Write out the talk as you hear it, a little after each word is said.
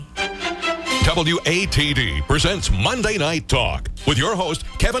WATD presents Monday Night Talk with your host,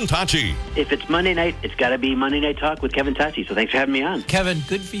 Kevin Tachi. If it's Monday night, it's got to be Monday Night Talk with Kevin Tachi. So thanks for having me on. Kevin,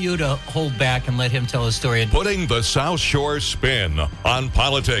 good for you to hold back and let him tell his story. Putting the South Shore spin on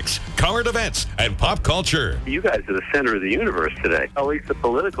politics, current events, and pop culture. You guys are the center of the universe today, at least the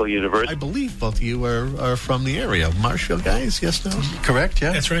political universe. I believe both of you are from the area. Marshfield guys, yes, no? Correct,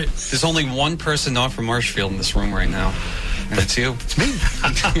 yeah? That's right. There's only one person not from Marshfield in this room right now, and it's you. It's me.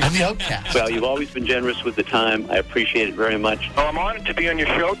 I'm the outcast. Well, you've always been generous with the time. I appreciate it very much. Well, I'm honored to be on your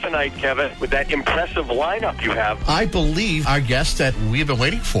show tonight, Kevin, with that impressive lineup you have. I believe our guest that we've been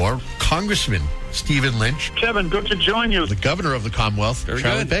waiting for, Congressman Stephen Lynch. Kevin, good to join you. The governor of the Commonwealth,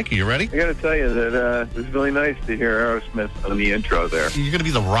 Charlotte Baker. You ready? I got to tell you that it was really nice to hear Aerosmith on the intro there. You're going to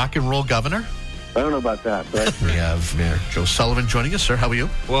be the rock and roll governor? I don't know about that, but We have Mayor Joe Sullivan joining us. Sir, how are you?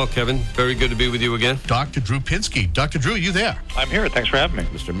 Well, Kevin, very good to be with you again. Dr. Drew Pinsky. Dr. Drew, you there? I'm here. Thanks for having me.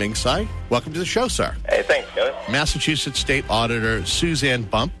 Mr. Ming Tsai, welcome to the show, sir. Hey, thanks, Kevin. Massachusetts State Auditor Suzanne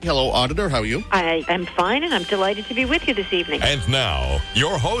Bump. Hello, Auditor. How are you? I am fine, and I'm delighted to be with you this evening. And now,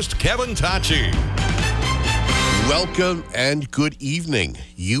 your host, Kevin Tachi. Welcome and good evening.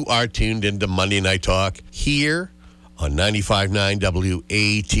 You are tuned into Monday Night Talk here on 95.9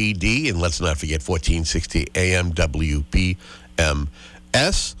 WATD, and let's not forget 1460 AM WBMS.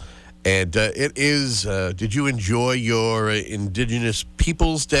 And it is, did you enjoy your Indigenous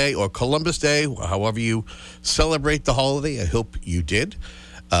Peoples Day or Columbus Day, however you celebrate the holiday? I hope you did.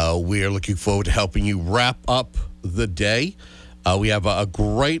 We are looking forward to helping you wrap up the day. We have a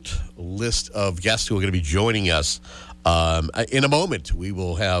great list of guests who are going to be joining us. In a moment, we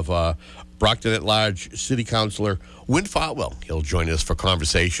will have Brockton at-Large City Councilor Win Farwell. He'll join us for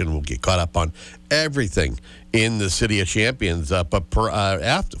conversation. We'll get caught up on everything in the City of Champions.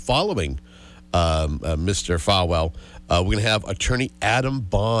 Following Mr. Farwell, we're going to have Attorney Adam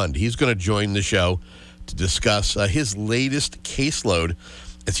Bond. He's going to join the show to discuss his latest caseload,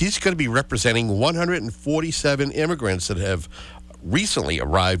 as he's going to be representing 147 immigrants that have recently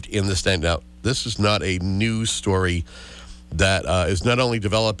arrived in the state. Now, this is not a news story that is not only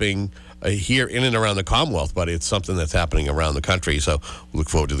developing here in and around the Commonwealth, but it's something that's happening around the country. So we look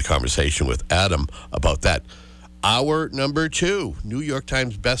forward to the conversation with Adam about that. Hour number 2, New York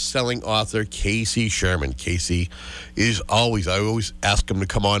Times best-selling author Casey Sherman. Casey is I always ask him to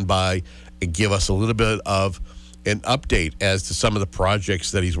come on by and give us a little bit of an update as to some of the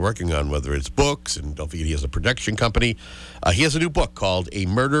projects that he's working on, whether it's books, and don't forget he has a production company. He has a new book called A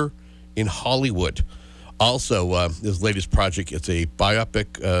Murder in Hollywood. Also, his latest project, it's a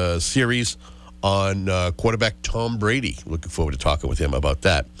biopic series on quarterback Tom Brady. Looking forward to talking with him about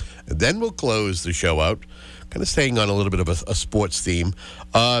that. And then we'll close the show out, kind of staying on a little bit of a sports theme.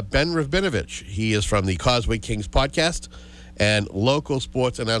 Ben Rabinovich, he is from the Causeway Kings podcast, and local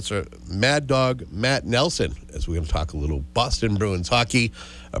sports announcer Mad Dog Matt Nelson, as we're going to talk a little Boston Bruins hockey.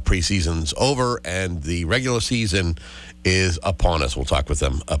 Preseason's over, and the regular season is upon us. We'll talk with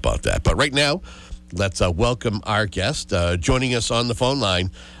them about that. But right now, let's welcome our guest. Joining us on the phone line,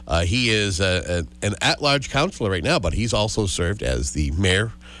 he is an at-large counselor right now, but he's also served as the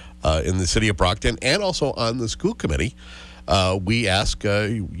mayor in the city of Brockton and also on the school committee. We ask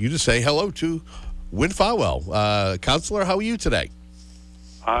you to say hello to Win Farwell. Counselor, how are you today?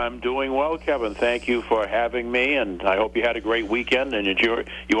 I'm doing well, Kevin. Thank you for having me, and I hope you had a great weekend and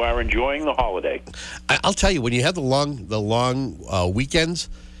you are enjoying the holiday. I'll tell you, when you have the long weekends,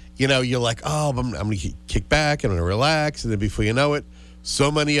 you know, you're like, oh, I'm going to kick back, I'm going to relax, and then before you know it, so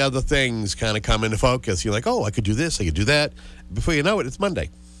many other things kind of come into focus. You're like, oh, I could do this, I could do that. Before you know it, it's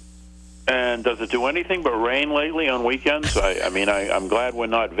Monday. And does it do anything but rain lately on weekends? I'm glad we're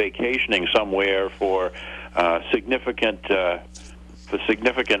not vacationing somewhere for significant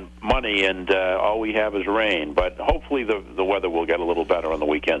money, and all we have is rain. But hopefully the weather will get a little better on the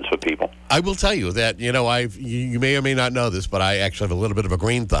weekends for people. I will tell you that, you know, you may or may not know this, but I actually have a little bit of a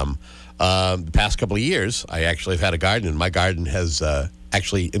green thumb. The past couple of years, I actually have had a garden, and my garden has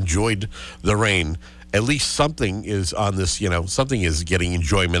actually enjoyed the rain. At least something is on this, you know, something is getting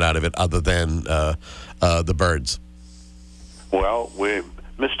enjoyment out of it other than the birds. Well, we're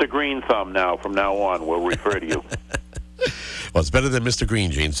Mr. Green Thumb now. From now on, we'll refer to you. Well, it's better than Mr. Green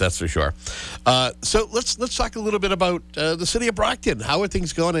Jeans, that's for sure. So let's talk a little bit about the city of Brockton. How are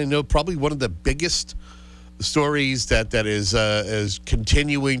things going? I know probably one of the biggest stories that is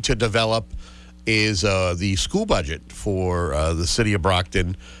continuing to develop is the school budget for the city of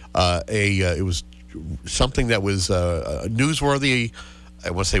Brockton. It was something that was newsworthy,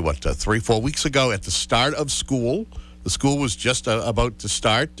 I want to say, 3-4 weeks ago at the start of school. The school was just about to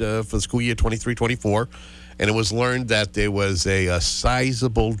start for the school year 23-24, and it was learned that there was a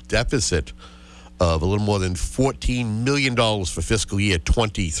sizable deficit of a little more than $14 million for fiscal year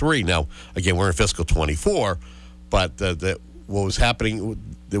 23. Now, again, we're in fiscal 24, but what was happening,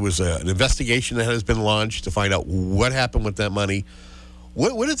 there was an investigation that has been launched to find out what happened with that money.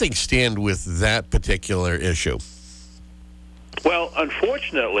 Where do things stand with that particular issue? Well,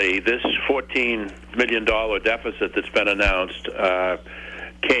 unfortunately, this $14 million deficit that's been announced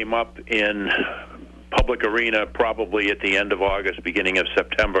came up in public arena probably at the end of August, beginning of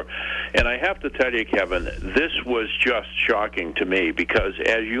September. And I have to tell you, Kevin, this was just shocking to me because,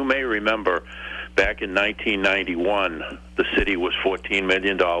 as you may remember, back in 1991, the city was $14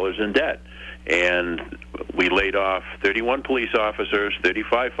 million in debt. And we laid off 31 police officers,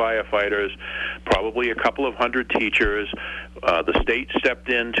 35 firefighters, probably a couple of hundred teachers. The state stepped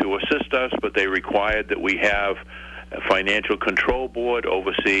in to assist us, but they required that we have a financial control board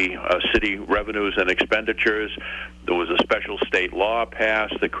oversee city revenues and expenditures. There was a special state law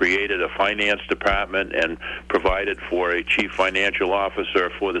passed that created a finance department and provided for a chief financial officer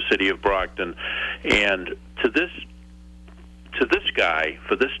for the city of Brockton. And to this guy,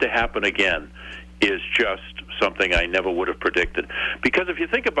 for this to happen again, is just something I never would have predicted. Because if you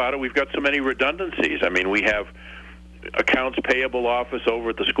think about it, we've got so many redundancies. I mean, we have accounts payable office over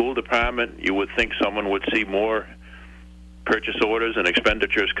at the school department. You would think someone would see more purchase orders and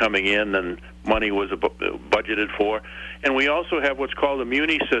expenditures coming in than money was budgeted for. And we also have what's called a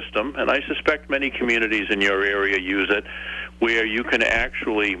muni system, and I suspect many communities in your area use it, where you can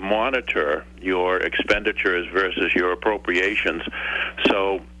actually monitor your expenditures versus your appropriations.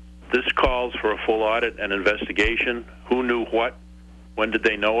 So this calls for a full audit and investigation. Who knew what? When did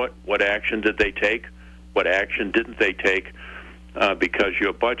they know it? What action did they take? What action didn't they take? Because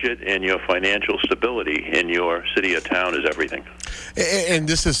your budget and your financial stability in your city or town is everything. And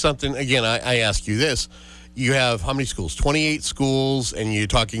this is something, again, I ask you this. You have how many schools? 28 schools, and you're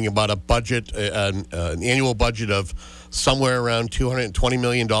talking about a budget, an annual budget of somewhere around $220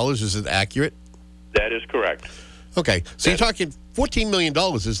 million. Is it accurate? That is correct. Okay. So you're talking $14 million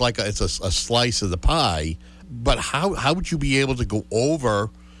is like it's a slice of the pie, but how would you be able to go over?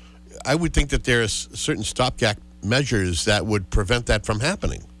 I would think that there's certain stopgap measures that would prevent that from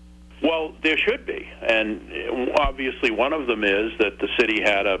happening. Well, there should be, and obviously one of them is that the city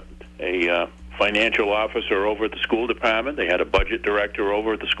had a financial officer over at the school department. They had a budget director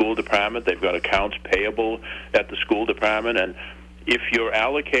over at the school department. They've got accounts payable at the school department, and if you're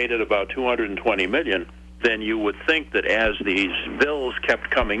allocated about $220 million, then you would think that as these bills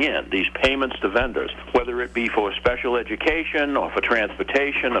kept coming in, these payments to vendors, whether it be for special education or for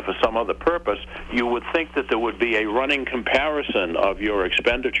transportation or for some other purpose, you would think that there would be a running comparison of your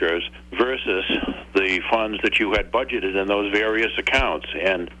expenditures versus the funds that you had budgeted in those various accounts.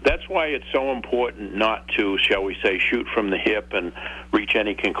 And that's why it's so important not to, shall we say, shoot from the hip and reach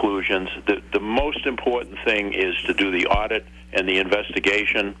any conclusions. The most important thing is to do the audit and the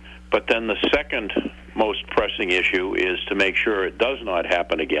investigation. But then the second most pressing issue is to make sure it does not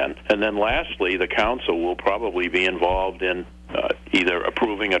happen again. And then lastly, the council will probably be involved in either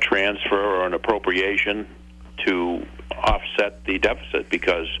approving a transfer or an appropriation to offset the deficit,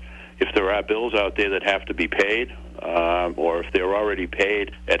 because if there are bills out there that have to be paid, or if they're already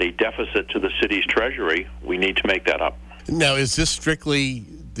paid at a deficit to the city's treasury, we need to make that up. Now, is this strictly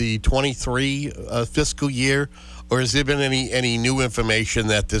the 23 fiscal year, or has there been any new information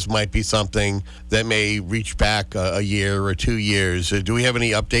that this might be something that may reach back a year or 2 years? Do we have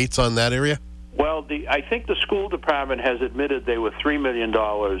any updates on that area? Well, I think the school department has admitted they were $3 million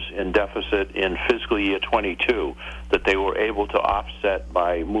in deficit in fiscal year 22 that they were able to offset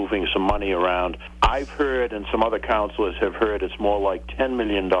by moving some money around. I've heard, and some other councilors have heard, it's more like $10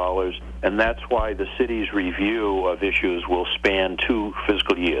 million, and that's why the city's review of issues will span 2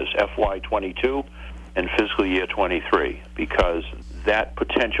 fiscal years, FY22 and fiscal year 23, because that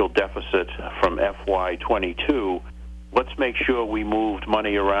potential deficit from FY22, let's make sure we moved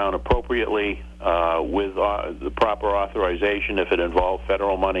money around appropriately with the proper authorization if it involved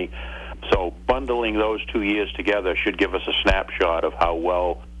federal money. So bundling those 2 years together should give us a snapshot of how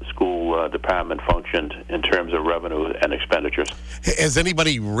well the school department functioned in terms of revenue and expenditures. Has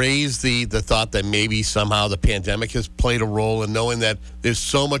anybody raised the thought that maybe somehow the pandemic has played a role in knowing that there's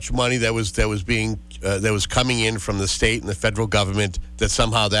so much money that was coming in from the state and the federal government, that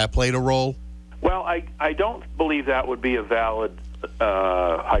somehow that played a role? Well, I don't believe that would be a valid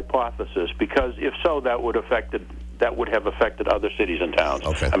hypothesis, because if so, that would have affected other cities and towns.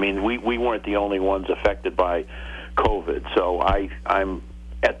 Okay. I mean, we weren't the only ones affected by COVID. So I'm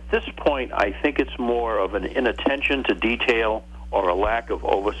at this point, I think it's more of an inattention to detail or a lack of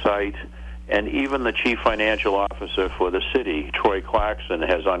oversight. And even the chief financial officer for the city, Troy Clarkson,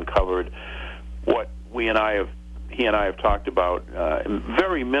 has uncovered what he and I have talked about,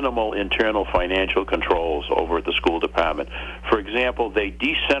 very minimal internal financial controls over at the school department. For example, they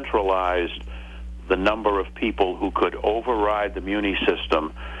decentralized the number of people who could override the muni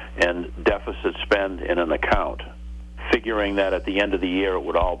system and deficit spend in an account, figuring that at the end of the year it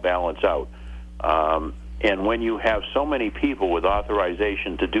would all balance out. And when you have so many people with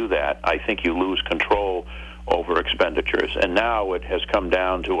authorization to do that, I think you lose control over expenditures. And now it has come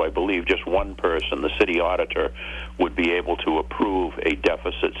down to, I believe, just one person, the city auditor, would be able to approve a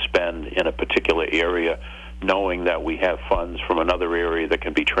deficit spend in a particular area, knowing that we have funds from another area that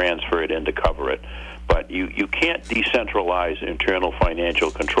can be transferred in to cover it. But you can't decentralize internal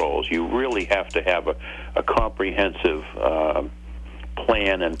financial controls. You really have to have a comprehensive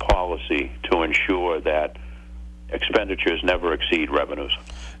plan and policy to ensure that expenditures never exceed revenues.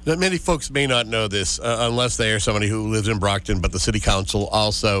 Now, many folks may not know this unless they are somebody who lives in Brockton, but the City Council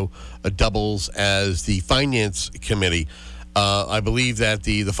also doubles as the Finance Committee. I believe that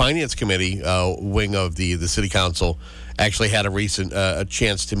the Finance Committee wing of the City Council actually had a recent a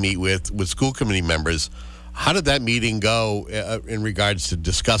chance to meet with school committee members. How did that meeting go in regards to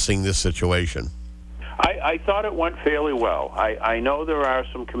discussing this situation? I thought it went fairly well. I know there are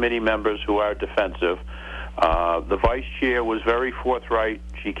some committee members who are defensive. The vice chair was very forthright.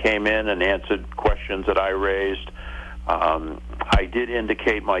 She came in and answered questions that I raised. I did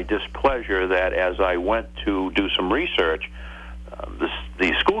indicate my displeasure that as I went to do some research,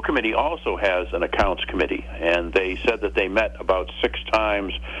 the school committee also has an accounts committee, and they said that they met about 6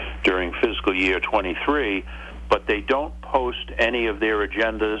 times during fiscal year 23, but they don't post any of their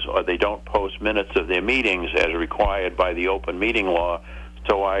agendas or they don't post minutes of their meetings as required by the open meeting law,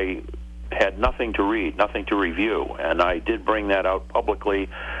 so I had nothing to read, nothing to review, and I did bring that out publicly.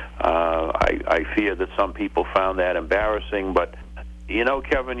 I fear that some people found that embarrassing, but you know,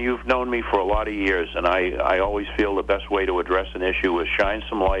 Kevin, you've known me for a lot of years, and I always feel the best way to address an issue is shine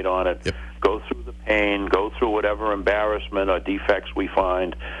some light on it, go through the pain, go through whatever embarrassment or defects we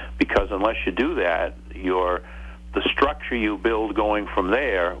find, because unless you do that, the structure you build going from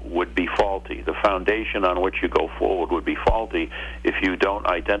there would be faulty. The foundation on which you go forward would be faulty if you don't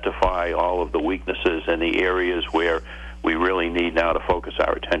identify all of the weaknesses in the areas where we really need now to focus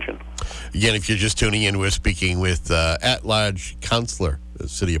our attention. Again, if you're just tuning in, we're speaking with at-large councilor, the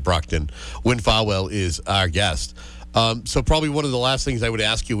city of Brockton. Wynn Farwell is our guest. So probably one of the last things I would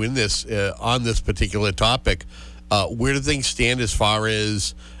ask you in this on this particular topic, where do things stand as far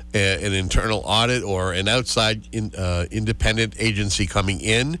as an internal audit or an outside independent agency coming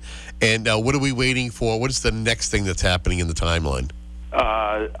in? And what are we waiting for? What is the next thing that's happening in the timeline?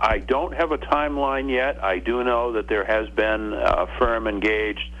 I don't have a timeline yet. I do know that there has been a firm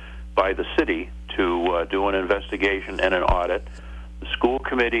engaged by the city to do an investigation and an audit. The school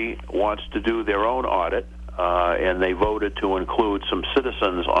committee wants to do their own audit, and they voted to include some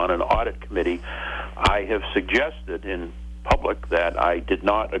citizens on an audit committee. I have suggested in public that I did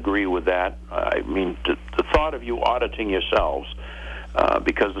not agree with that. I mean, the thought of you auditing yourselves,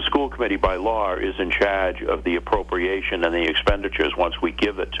 because the school committee by law is in charge of the appropriation and the expenditures once we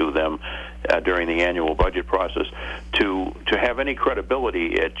give it to them during the annual budget process. To have any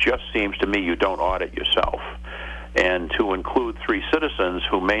credibility, it just seems to me you don't audit yourself. And to include 3 citizens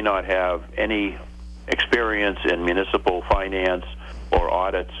who may not have any experience in municipal finance or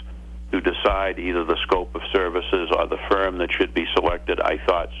audits to decide either the scope of services or the firm that should be selected, I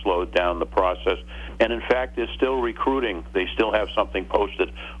thought slowed down the process. And in fact, they're still recruiting. They still have something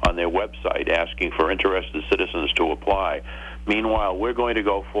posted on their website asking for interested citizens to apply. Meanwhile, we're going to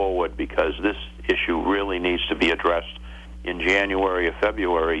go forward because this issue really needs to be addressed. In January or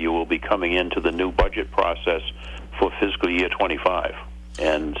February, you will be coming into the new budget process for fiscal year 25.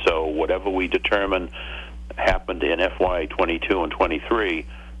 And so whatever we determine happened in FY 22 and 23,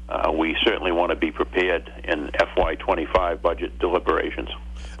 we certainly want to be prepared in FY 25 budget deliberations.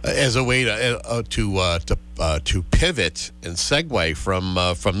 As a way to pivot and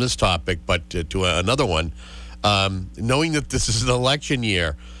segue from this topic, but to another one, knowing that this is an election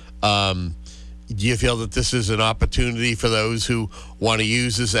year, do you feel that this is an opportunity for those who want to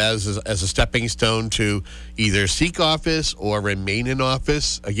use this as a stepping stone to either seek office or remain in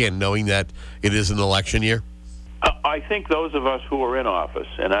office? Again, knowing that it is an election year. I think those of us who are in office,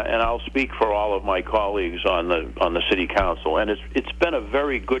 and I'll speak for all of my colleagues on the city council, and it's been a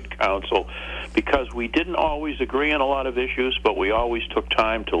very good council because we didn't always agree on a lot of issues, but we always took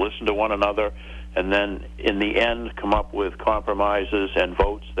time to listen to one another, and then in the end come up with compromises and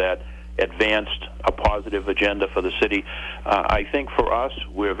votes that advanced a positive agenda for the city. I think for us,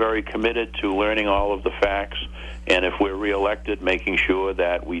 we're very committed to learning all of the facts, and if we're reelected, making sure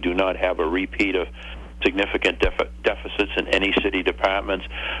that we do not have a repeat of significant deficits in any city departments.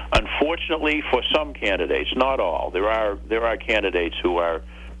 Unfortunately, for some candidates, not all, there are candidates who are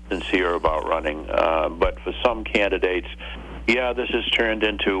sincere about running, but for some candidates, this has turned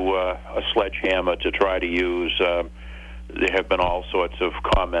into a sledgehammer to try to use. There have been all sorts of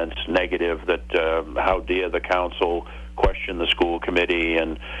comments, negative, that how dare the council question the school committee,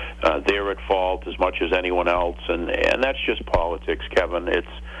 and they're at fault as much as anyone else, and that's just politics, Kevin. It's,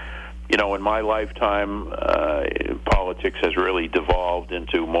 in my lifetime, politics has really devolved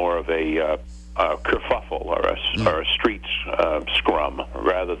into more of a kerfuffle or a street scrum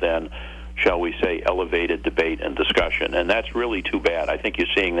rather than, shall we say, elevated debate and discussion. And that's really too bad. I think you're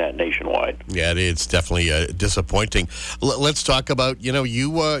seeing that nationwide. Yeah, it's definitely disappointing. Let's talk about, you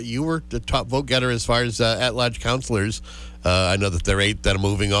were the top vote getter as far as at-large councilors. I know that there are 8 that are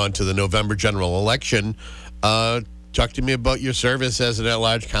moving on to the November general election. Talk to me about your service as an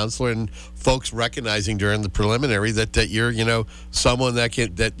at-large councilor and folks recognizing during the preliminary that you're, someone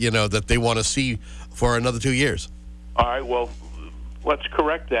that they want to see for another 2 years. All right, well, let's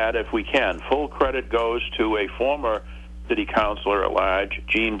correct that if we can. Full credit goes to a former city councilor at large,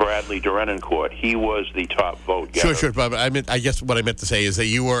 Gene Bradley Durenencourt. He was the top vote getter. Sure, but I guess what I meant to say is that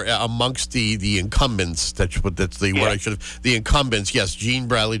you were amongst the incumbents. That's the word I should have. The incumbents, yes. Gene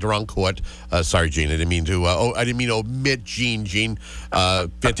Bradley Durenencourt. Sorry, Gene. I didn't mean to. I didn't mean to omit Gene. Gene,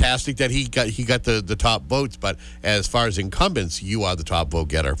 fantastic that he got the top votes. But as far as incumbents, you are the top vote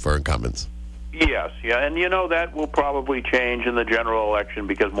getter for incumbents. Yes, and that will probably change in the general election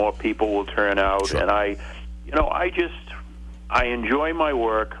because more people will turn out. Sure. And I enjoy my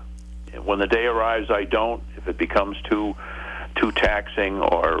work. When the day arrives, I don't. If it becomes too taxing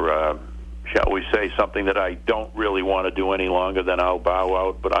or, shall we say, something that I don't really want to do any longer, then I'll bow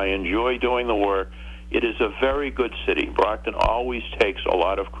out. But I enjoy doing the work. It is a very good city. Brockton always takes a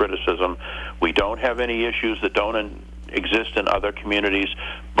lot of criticism. We don't have any issues that don't exist in other communities,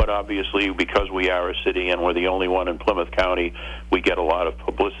 but obviously because we are a city and we're the only one in Plymouth County, we get a lot of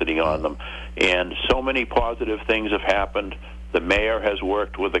publicity on them. And so many positive things have happened. The mayor has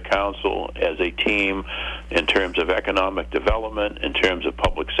worked with the council as a team in terms of economic development, in terms of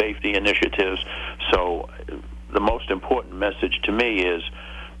public safety initiatives. So the most important message to me is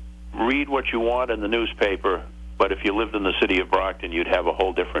read what you want in the newspaper, but if you lived in the city of Brockton, you'd have a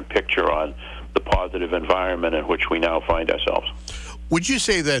whole different picture on the positive environment in which we now find ourselves. Would you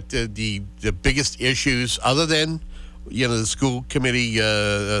say that the biggest issues, other than the school committee,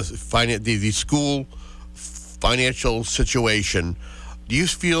 the school financial situation, do you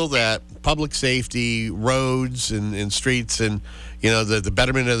feel that public safety, roads and streets, and the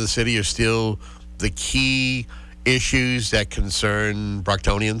betterment of the city are still the key issues that concern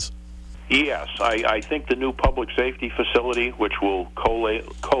Brocktonians? Yes, I think the new public safety facility, which will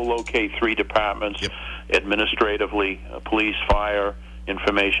co-locate 3 departments, administratively, police, fire,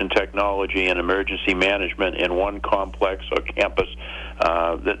 information technology, and emergency management in one complex or campus,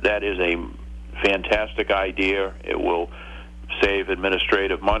 that is a fantastic idea. It will save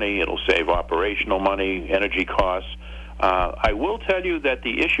administrative money. It'll save operational money, energy costs. I will tell you that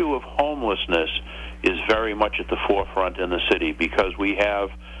the issue of homelessness is very much at the forefront in the city because we have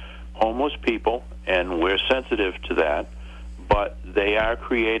homeless people, and we're sensitive to that, but they are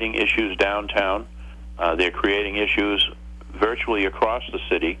creating issues downtown. They're creating issues virtually across the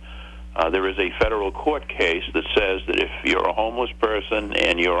city. There is a federal court case that says that if you're a homeless person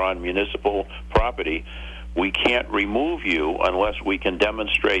and you're on municipal property, we can't remove you unless we can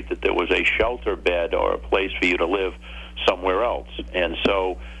demonstrate that there was a shelter bed or a place for you to live somewhere else. And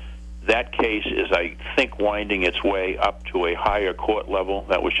so that case is, I think, winding its way up to a higher court level.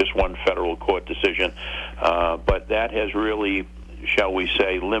 That was just one federal court decision. But that has really, shall we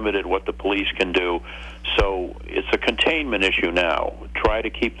say, limited what the police can do. So it's a containment issue now. Try to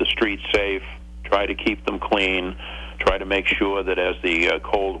keep the streets safe, try to keep them clean, try to make sure that as the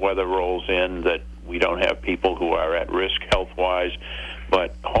cold weather rolls in that we don't have people who are at risk health-wise.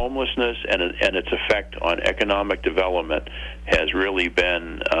 But homelessness and its effect on economic development has really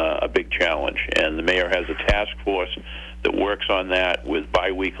been a big challenge. And the mayor has a task force that works on that with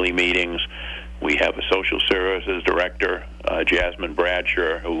biweekly meetings. We have a social services director, Jasmine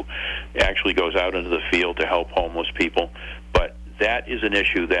Bradshaw, who actually goes out into the field to help homeless people. But that is an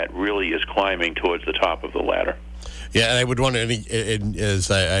issue that really is climbing towards the top of the ladder. Yeah, and I would wonder,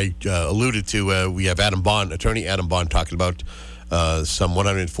 as I alluded to, we have Attorney Adam Bond talking about some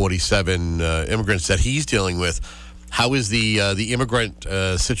 147 immigrants that he's dealing with. How is the immigrant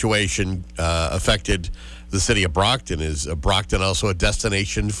situation affected the city of Brockton? Is Brockton also a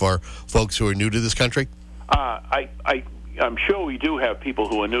destination for folks who are new to this country? I'm sure we do have people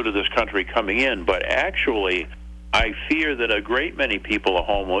who are new to this country coming in, but actually, I fear that a great many people are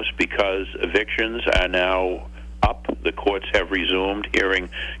homeless because evictions are now up. The courts have resumed hearing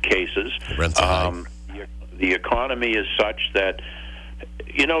cases. The economy is such that,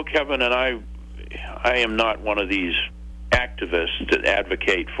 Kevin, and I am not one of these activists that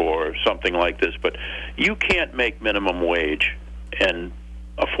advocate for something like this, but you can't make minimum wage and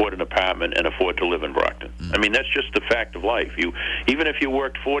afford an apartment and afford to live in Brockton. I mean, that's just the fact of life. Even if you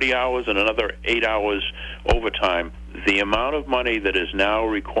worked 40 hours and another 8 hours overtime, the amount of money that is now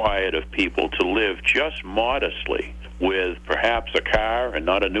required of people to live just modestly with perhaps a car and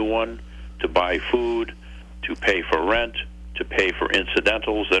not a new one, to buy food, to pay for rent, to pay for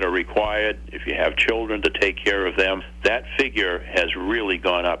incidentals that are required, if you have children, to take care of them, that figure has really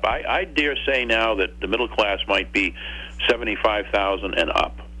gone up. I dare say now that the middle class might be $75,000 and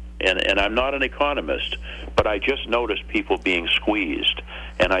up. And I'm not an economist, but I just noticed people being squeezed.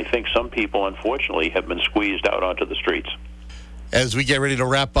 And I think some people, unfortunately, have been squeezed out onto the streets. As we get ready to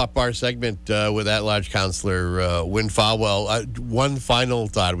wrap up our segment with at-large Councilor Wynn Falwell, one final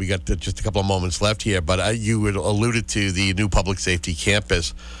thought. We got just a couple of moments left here, but you had alluded to the new public safety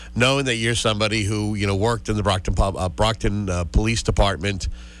campus. Knowing that you're somebody who worked in the Brockton Police Department,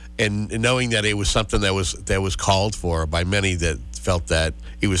 and knowing that it was something that was called for by many that felt that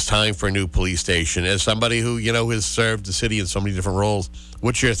it was time for a new police station. As somebody who has served the city in so many different roles,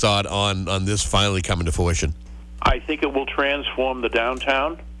 what's your thought on this finally coming to fruition? I think it will transform the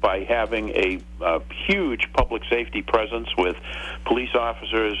downtown by having a huge public safety presence with police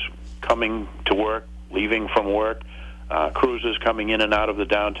officers coming to work, leaving from work, cruisers coming in and out of the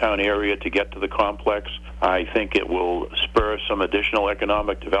downtown area to get to the complex. I think it will spur some additional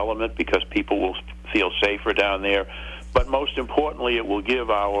economic development because people will feel safer down there. But most importantly, it will give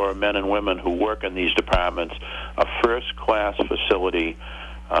our men and women who work in these departments a first-class facility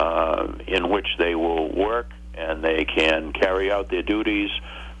in which they will work and they can carry out their duties.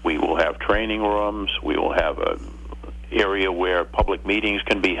 We will have training rooms. We will have an area where public meetings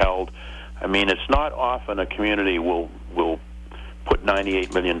can be held. I mean, it's not often a community will put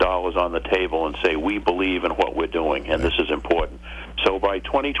 $98 million on the table and say, we believe in what we're doing, and this is important. So by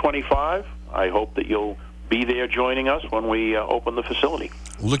 2025, I hope that you'll be there joining us when we open the facility.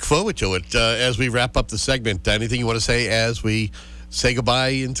 Look forward to it. As we wrap up the segment, anything you want to say as we say goodbye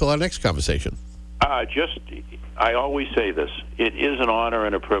until our next conversation? I always say this. It is an honor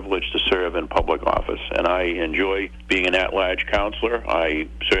and a privilege to serve in public office, and I enjoy being an at-large counselor. I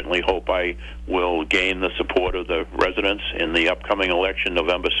certainly hope I will gain the support of the residents in the upcoming election,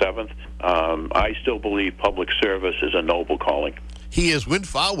 November 7th. I still believe public service is a noble calling. He is Wynn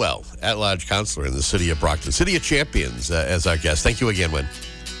Falwell, at-large counselor in the city of Brockton, City of Champions, as our guest. Thank you again, Wynn.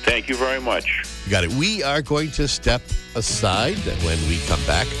 Thank you very much. You got it. We are going to step aside when we come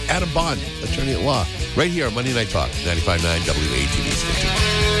back. Adam Bond, attorney at law, right here on Monday Night Talk, 95.9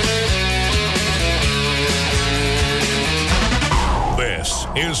 WATD. This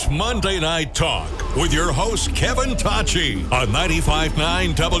is Monday Night Talk with your host, Kevin Tachi, on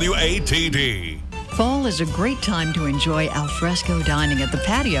 95.9 WATD. Fall is a great time to enjoy alfresco dining at the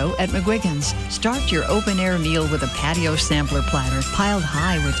patio at McGuigan's. Start your open-air meal with a patio sampler platter piled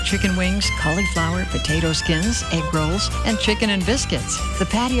high with chicken wings, cauliflower, potato skins, egg rolls, and chicken and biscuits. The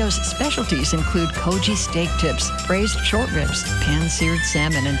patio's specialties include koji steak tips, braised short ribs, pan-seared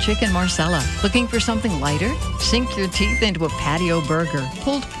salmon, and chicken marsala. Looking for something lighter? Sink your teeth into a patio burger,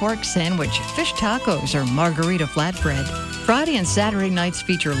 pulled pork sandwich, fish tacos, or margarita flatbread. Friday and Saturday nights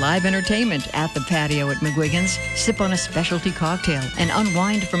feature live entertainment at the patio at McGuigan's. Sip on a specialty cocktail and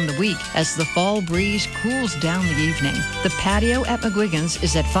unwind from the week as the fall breeze cools down the evening. The patio at McGuigan's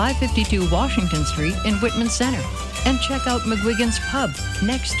is at 552 Washington Street in Whitman Center. And check out McGuigan's Pub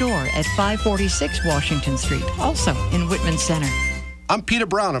next door at 546 Washington Street, also in Whitman Center. I'm Peter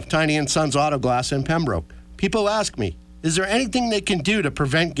Brown of Tiny & Sons Auto Glass in Pembroke. People ask me, is there anything they can do to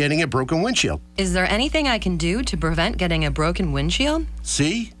prevent getting a broken windshield? Is there anything I can do to prevent getting a broken windshield?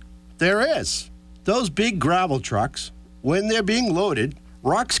 See? There is. Those big gravel trucks, when they're being loaded,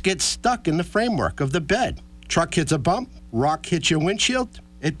 rocks get stuck in the framework of the bed. Truck hits a bump, rock hits your windshield.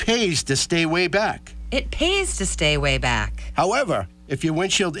 It pays to stay way back. It pays to stay way back. However, if your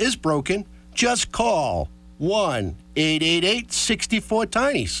windshield is broken, just call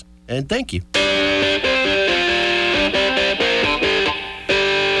 1-888-64-TINIES. And thank you.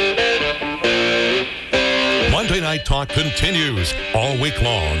 Monday Night Talk continues all week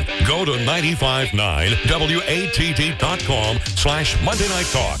long. Go to 959watd.com/Monday Night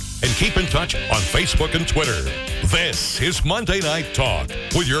Talk and keep in touch on Facebook and Twitter. This is Monday Night Talk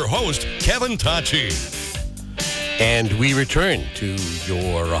with your host, Kevin Tachi. And we return to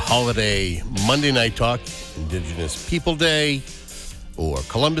your holiday Monday Night Talk, Indigenous People Day or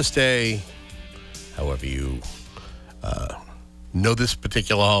Columbus Day, however you know this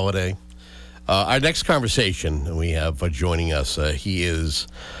particular holiday. Our next conversation we have joining us, he is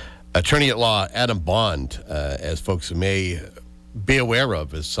attorney at law Adam Bond, as folks may be aware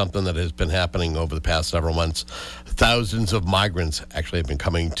of, is something that has been happening over the past several months. Thousands of migrants actually have been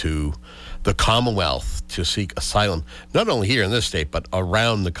coming to the Commonwealth to seek asylum, not only here in this state, but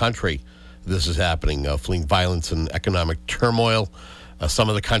around the country. This is happening, fleeing violence and economic turmoil. Some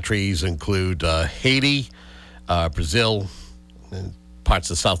of the countries include Haiti, Brazil, and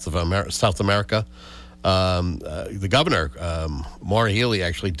parts of South America. The governor, Maura Healey,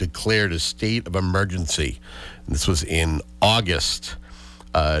 actually declared a state of emergency. And this was in August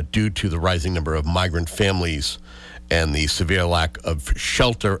due to the rising number of migrant families and the severe lack of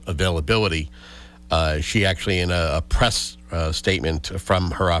shelter availability. She actually, in a press statement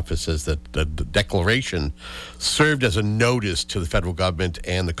from her office, says that the declaration served as a notice to the federal government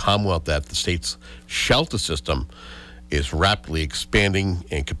and the Commonwealth that the state's shelter system is rapidly expanding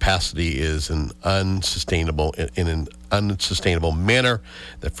and capacity is in an unsustainable manner,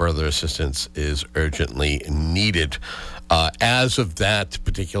 that further assistance is urgently needed. As of that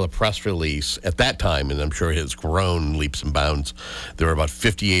particular press release, at that time, and I'm sure it has grown leaps and bounds, there were about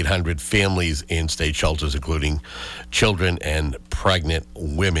 5,800 families in state shelters, including children and pregnant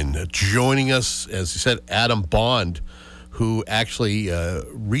women. Joining us, as you said, Adam Bond, who actually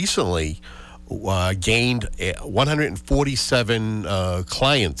recently gained 147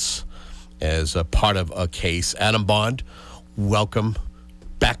 clients as a part of a case. Adam Bond, welcome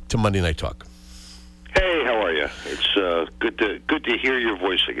back to Monday Night Talk. Hey, how are you? It's good to hear your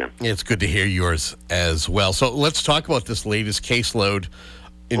voice again. It's good to hear yours as well. So let's talk about this latest caseload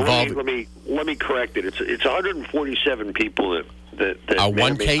involving. Let me correct it. It's 147 people that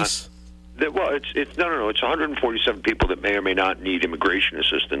one case. It's 147 people that may or may not need immigration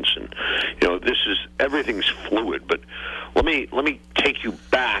assistance, and everything's fluid. But let me take you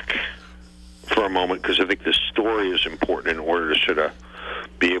back for a moment, because I think this story is important in order to sort of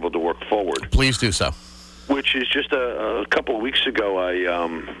be able to work forward. Please do so. Which is just a couple of weeks ago,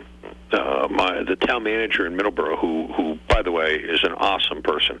 the town manager in Middleborough, who by the way is an awesome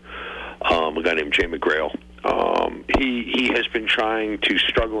person, a guy named Jay McGrail. He has been trying to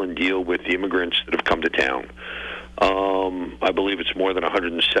struggle and deal with the immigrants that have come to town. I believe it's more than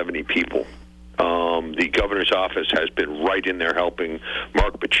 170 people. The governor's office has been right in there helping.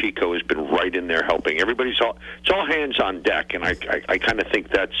 Mark Pacheco has been right in there helping. It's all hands on deck, and I kind of think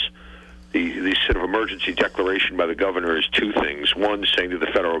that's the sort of emergency declaration by the governor is two things. One, saying to the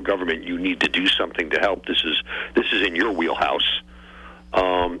federal government, you need to do something to help. This is in your wheelhouse.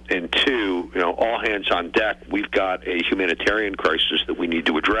 And two, all hands on deck. We've got a humanitarian crisis that we need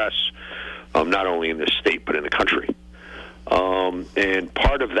to address, not only in this state but in the country. And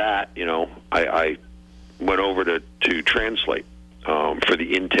part of that, I went over to translate for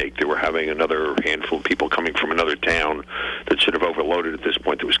the intake. They were having another handful of people coming from another town that sort of overloaded at this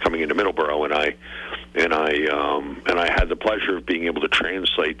point that was coming into Middleborough, and I had the pleasure of being able to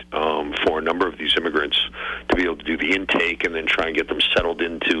translate for a number of these immigrants to be able to do the intake and then try and get them settled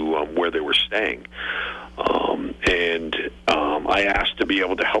into where they were staying. I asked to be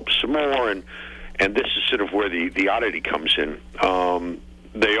able to help some more, and this is sort of where the oddity comes in.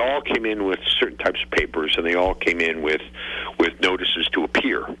 They all came in with certain types of papers, and they all came in with notices to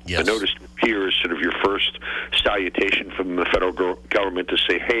appear. Yes. The notice to appear is sort of your first salutation from the federal government to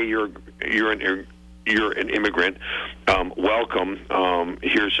say, "Hey, you're an immigrant. Welcome.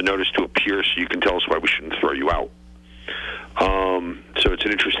 Here's a notice to appear, so you can tell us why we shouldn't throw you out." So it's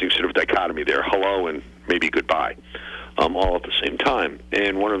an interesting sort of dichotomy there: hello and maybe goodbye, all at the same time.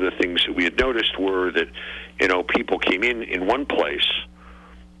 And one of the things that we had noticed were that people came in one place,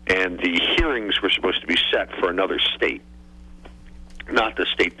 and the hearings were supposed to be set for another state, not the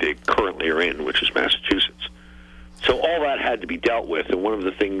state they currently are in, which is Massachusetts. So all that had to be dealt with, and one of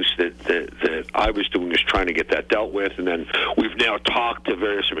the things that I was doing is trying to get that dealt with, and then we've now talked to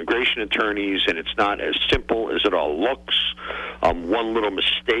various immigration attorneys, and it's not as simple as it all looks. One little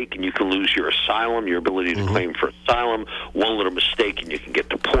mistake, and you can lose your asylum, your ability to claim for asylum. One little mistake, and you can get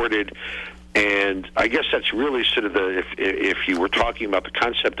deported. And I guess that's really sort of if you were talking about the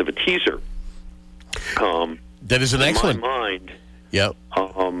concept of a teaser. That is an excellent. In my mind, yep.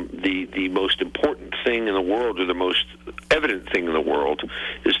 The most important thing thing in the world, or the most evident thing in the world,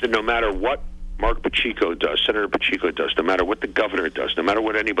 is that no matter what Mark Pacheco does, Senator Pacheco does, no matter what the governor does, no matter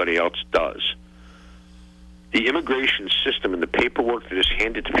what anybody else does, the immigration system and the paperwork that is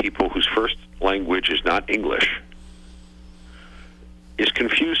handed to people whose first language is not English is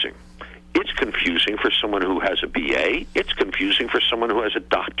confusing. It's confusing for someone who has a BA. It's confusing for someone who has a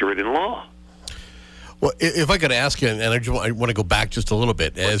doctorate in law. Well, if I could ask you, and I want to go back just a little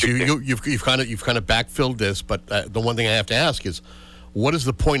bit, as you've kind of backfilled this, but the one thing I have to ask is, what is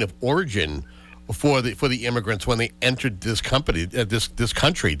the point of origin for the immigrants when they entered this country?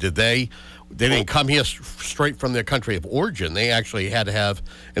 They didn't come here straight from their country of origin. They actually had to have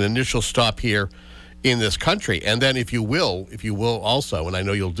an initial stop here in this country. And then if you will also, and I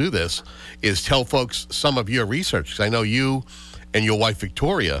know you'll do this, is tell folks some of your research. Because I know you and your wife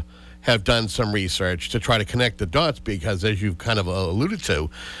Victoria have done some research to try to connect the dots, because as you've kind of alluded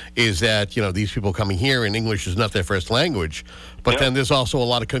to, is that, these people coming here and English is not their first language. But then there's also a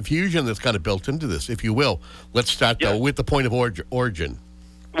lot of confusion that's kind of built into this, if you will. Let's start though with the point of origin.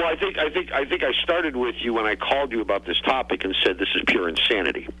 Well, I think I started with you when I called you about this topic and said this is pure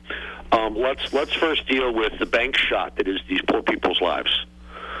insanity. Let's first deal with the bank shot that is these poor people's lives,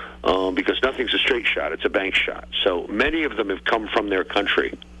 because nothing's a straight shot; it's a bank shot. So many of them have come from their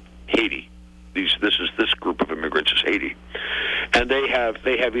country, Haiti. This group of immigrants is Haiti, and they have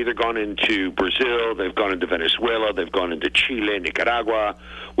either gone into Brazil, they've gone into Venezuela, they've gone into Chile, Nicaragua,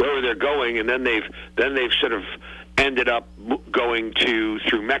 wherever they're going, and then they've sort of ended up going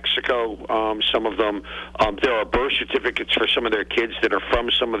through Mexico. Some of them, there are birth certificates for some of their kids that are from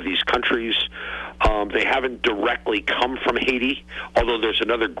some of these countries. They haven't directly come from Haiti, although there's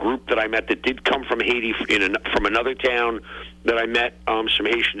another group that I met that did come from Haiti from another town that I met, some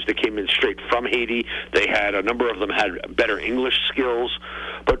Haitians that came in straight from Haiti. A number of them had better English skills.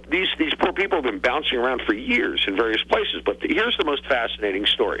 But these poor people have been bouncing around for years in various places. But here's the most fascinating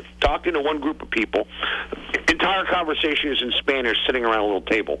story. Talking to one group of people, entire conversation is in Spanish, sitting around a little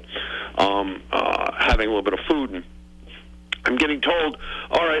table, having a little bit of food. And I'm getting told,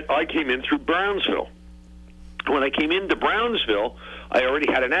 all right, I came in through Brownsville. When I came into Brownsville, I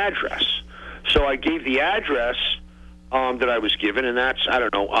already had an address. So I gave the address that I was given, and that's, I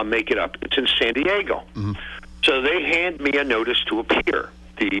don't know, I'll make it up. It's in San Diego. Mm-hmm. So they hand me a notice to appear.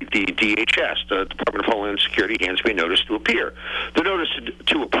 The DHS, the Department of Homeland Security, hands me a notice to appear. The notice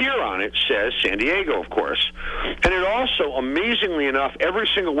to appear on it says San Diego, of course. And it also, amazingly enough, every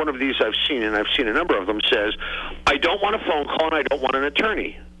single one of these I've seen, and I've seen a number of them, says, I don't want a phone call and I don't want an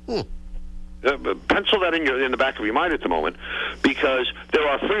attorney. Pencil that in the back of your mind at the moment, because there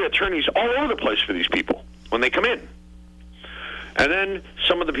are free attorneys all over the place for these people when they come in. And then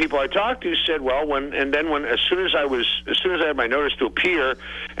some of the people I talked to said, well, as soon as I had my notice to appear,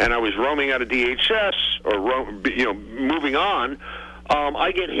 and I was roaming out of DHS or moving on,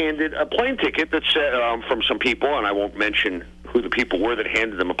 I get handed a plane ticket that said from some people, and I won't mention who the people were that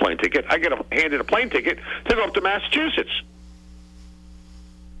handed them a plane ticket. I get handed a plane ticket to go up to Massachusetts.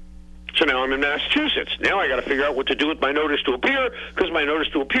 So now I'm in Massachusetts. Now I got to figure out what to do with my notice to appear, because my notice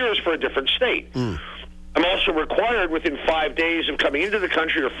to appear is for a different state. I'm also required within 5 days of coming into the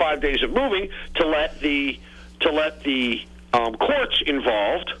country or 5 days of moving to let the courts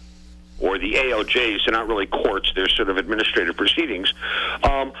involved, or the ALJs, they're not really courts, they're sort of administrative proceedings.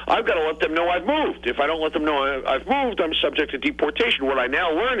 I've got to let them know I've moved. If I don't let them know I've moved, I'm subject to deportation. What I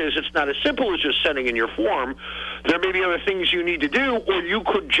now learn is it's not as simple as just sending in your form. There may be other things you need to do, or you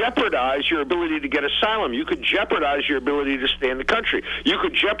could jeopardize your ability to get asylum. You could jeopardize your ability to stay in the country. You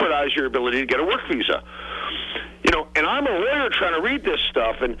could jeopardize your ability to get a work visa. And I'm a lawyer trying to read this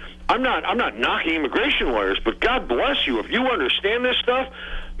stuff, and I'm not knocking immigration lawyers, but God bless you, if you understand this stuff,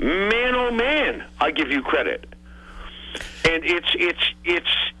 man, oh man, I give you credit. And it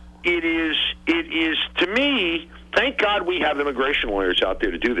is to me, thank God we have immigration lawyers out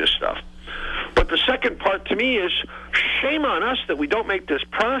there to do this stuff. But the second part to me is shame on us that we don't make this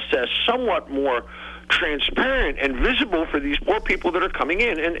process somewhat more transparent and visible for these poor people that are coming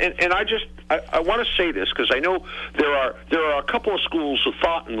in. And I want to say this, because I know there are a couple of schools of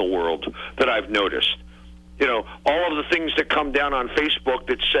thought in the world that I've noticed. All of the things that come down on Facebook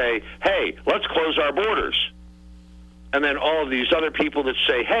that say, hey, let's close our borders. And then all of these other people that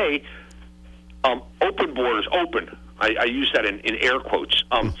say, hey, open borders, open. I use that in air quotes.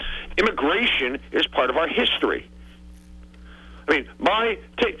 Immigration is part of our history. I mean,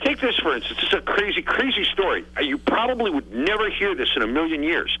 take this for instance. It's a crazy, crazy story. You probably would never hear this in a million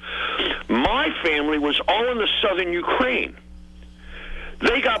years. My family was all in the southern Ukraine.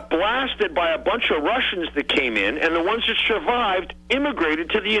 They got blasted by a bunch of Russians that came in, and the ones that survived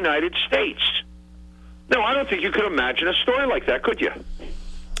immigrated to the United States. No, I don't think you could imagine a story like that, could you?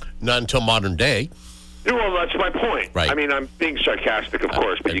 Not until modern day. Well, that's my point. Right. I mean, I'm being sarcastic, of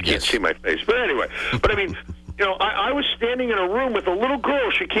course, but you can't see my face. But anyway, I mean, I was standing in a room with a little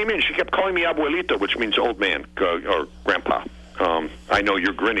girl. She came in. She kept calling me abuelito, which means old man or grandpa. I know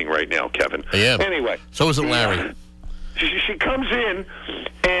you're grinning right now, Kevin. I am. Anyway. So isn't Larry. She comes in,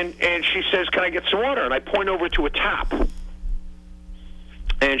 and she says, "Can I get some water?" And I point over to a tap.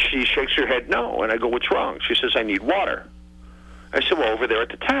 And she shakes her head no. And I go, "What's wrong?" She says, "I need water." I said, "Well, over there at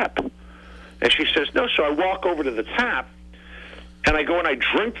the tap." And she says, "No." So I walk over to the tap, and I go and I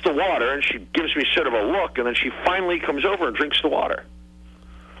drink the water, and she gives me sort of a look, and then she finally comes over and drinks the water.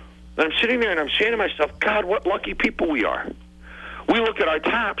 And I'm sitting there, and I'm saying to myself, God, what lucky people we are. We look at our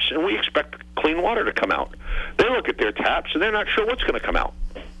taps, and we expect clean water to come out. They look at their taps, and they're not sure what's going to come out.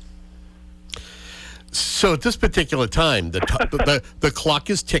 So at this particular time, the clock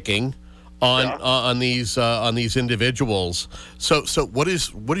is ticking on these individuals. So what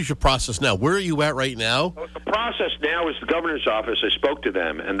is your process now? Where are you at right now? The process now is the governor's office. I spoke to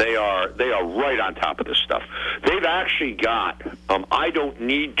them, and they are right on top of this stuff. They've actually got. I don't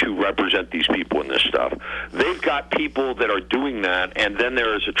need to represent these people in this stuff. They've got people that are doing that, and then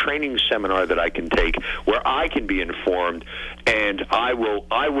there is a training seminar that I can take where I can be informed, and I will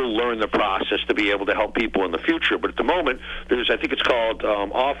learn the process to be able to help people in the future. But at the moment, I think it's called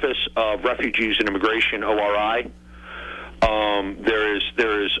Office of Refugees and Immigration, ORI.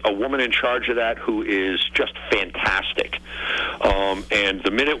 There is a woman in charge of that who is just fantastic. And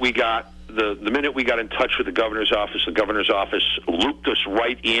the minute we got in touch with the governor's office looped us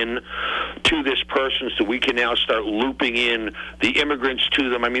right in to this person, so we can now start looping in the immigrants to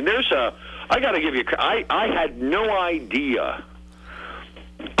them. I mean, I got to give you. I had no idea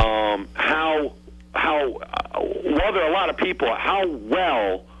how well, there are a lot of people, how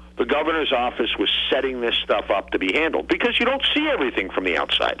well the governor's office was setting this stuff up to be handled, because you don't see everything from the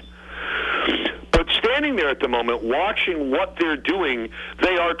outside. But standing there at the moment, watching what they're doing,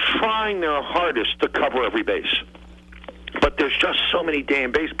 they are trying their hardest to cover every base. But there's just so many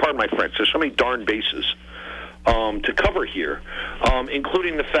damn bases, pardon my French, there's so many darn bases to cover here,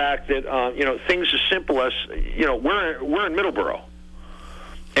 including the fact that, things as simple as, we're in Middleborough.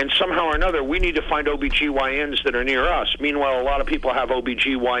 And somehow or another, we need to find OBGYNs that are near us. Meanwhile, a lot of people have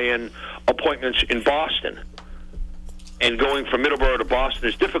OBGYN appointments in Boston. And going from Middleborough to Boston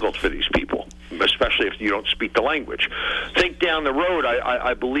is difficult for these people, especially if you don't speak the language. Think down the road,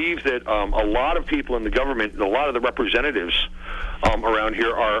 I believe that a lot of people in the government and a lot of the representatives around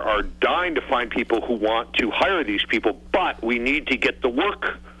here are dying to find people who want to hire these people, but we need to get the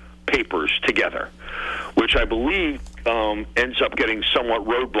work papers together, which I believe ends up getting somewhat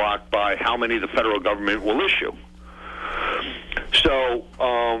roadblocked by how many the federal government will issue. So,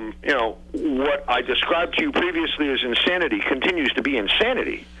 what I described to you previously as insanity continues to be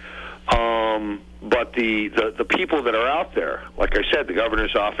insanity. But the people that are out there, like I said, the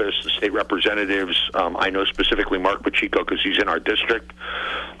governor's office, the state representatives, I know specifically Mark Pacheco because he's in our district,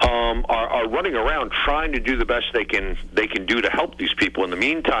 are running around trying to do the best they can do to help these people. In the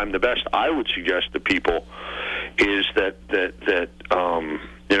meantime, the best I would suggest to people is that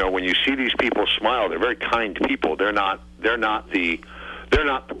when you see these people smile, they're very kind people. They're not the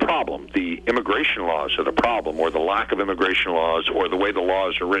problem. The immigration laws are the problem, or the lack of immigration laws, or the way the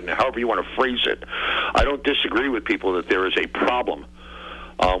laws are written, however you want to phrase it. I don't disagree with people that there is a problem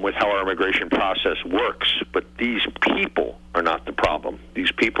with how our immigration process works, but these people are not the problem.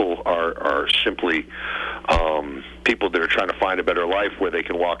 These people are simply people that are trying to find a better life where they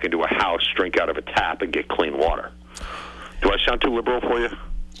can walk into a house, drink out of a tap, and get clean water. Do I sound too liberal for you?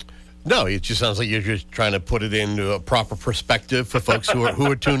 No, it just sounds like you're just trying to put it into a proper perspective for folks who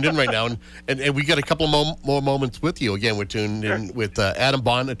are tuned in right now. And we got a couple more moments with you. Again, we're tuned in with Adam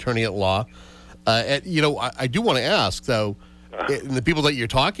Bond, attorney at law. I do want to ask, though, the people that you're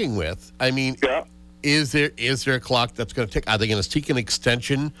talking with, I mean, is there a clock that's going to tick? Are they going to seek an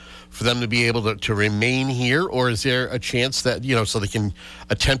extension for them to be able to remain here? Or is there a chance that, so they can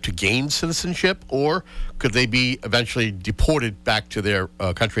attempt to gain citizenship? Or could they be eventually deported back to their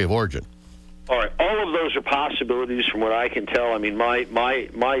country of origin? All right. All of those are possibilities from what I can tell. I mean, my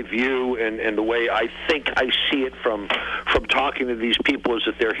view and the way I think I see it from talking to these people is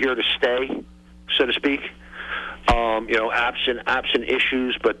that they're here to stay, so to speak. Absent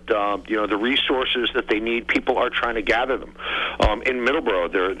issues, but the resources that they need, people are trying to gather them. In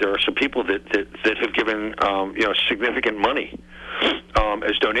Middleborough, there are some people that have given significant money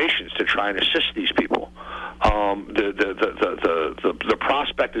as donations to try and assist these people. The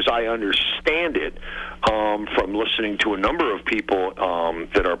prospect, as I understand it, from listening to a number of people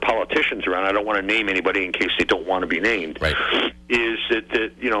that are politicians around, I don't want to name anybody in case they don't want to be named, right, is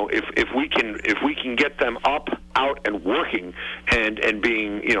that if we can get them up, out, and working, and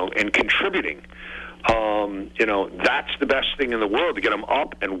being and contributing. That's the best thing in the world, to get them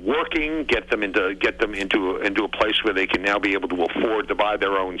up and working, get them into a place where they can now be able to afford to buy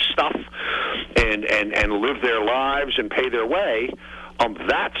their own stuff and live their lives and pay their way.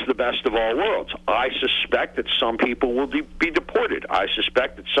 That's the best of all worlds. I suspect that some people will be deported. I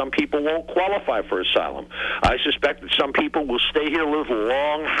suspect that some people won't qualify for asylum. I suspect that some people will stay here, live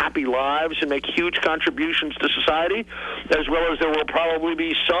long, happy lives, and make huge contributions to society, as well as there will probably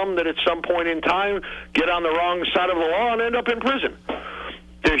be some that at some point in time get on the wrong side of the law and end up in prison.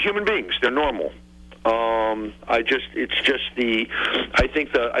 They're human beings. They're normal. I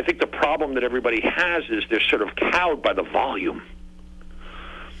think the problem that everybody has is they're sort of cowed by the volume.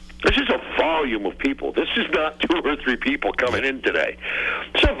 This is a volume of people. This is not 2 or 3 people coming in today.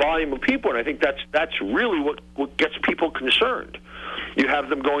 It's a volume of people, and I think that's really what gets people concerned. You have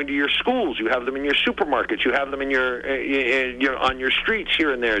them going to your schools. You have them in your supermarkets. You have them in your on your streets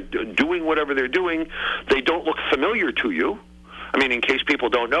here and there, doing whatever they're doing. They don't look familiar to you. I mean, in case people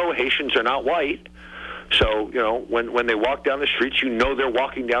don't know, Haitians are not white. So, when they walk down the streets, they're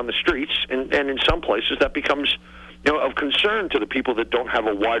walking down the streets, and in some places that becomes of concern to the people that don't have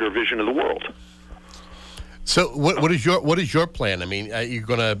a wider vision of the world. So what is your plan? I mean, you're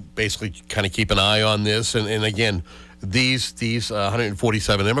going to basically kind of keep an eye on this, and again, these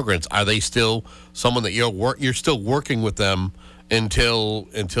 147 immigrants, are they still someone that you're still working with them until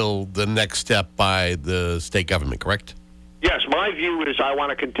the next step by the state government, correct? Yes, my view is I want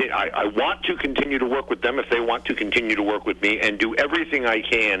to continue to work with them if they want to continue to work with me, and do everything I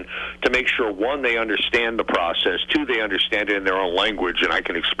can to make sure, 1, they understand the process, 2, they understand it in their own language, and I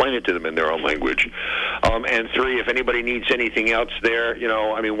can explain it to them in their own language, and 3, if anybody needs anything else there,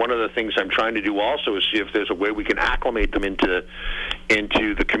 one of the things I'm trying to do also is see if there's a way we can acclimate them into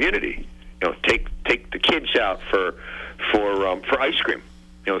the community. Take the kids out for ice cream.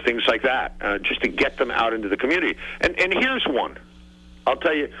 Things like that, just to get them out into the community. And here's one. I'll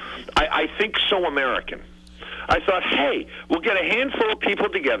tell you, I think so American. I thought, hey, we'll get a handful of people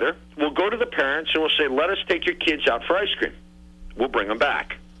together. We'll go to the parents and we'll say, let us take your kids out for ice cream. We'll bring them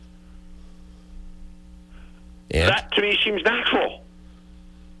back. And? That, to me, seems natural.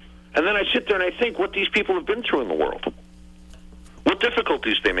 And then I sit there and I think what these people have been through in the world. What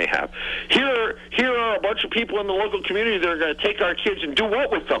difficulties they may have. Here are a bunch of people in the local community that are going to take our kids and do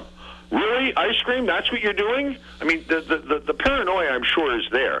what with them? Really? Ice cream? That's what you're doing? I mean, the paranoia, I'm sure, is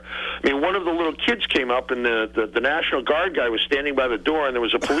there. I mean, one of the little kids came up, and the National Guard guy was standing by the door, and there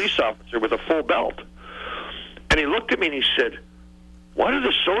was a police officer with a full belt. And he looked at me and he said, why do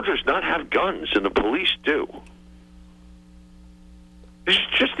the soldiers not have guns and the police do? It's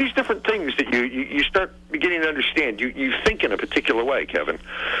just these different things that you start beginning to understand. You think in a particular way, Kevin,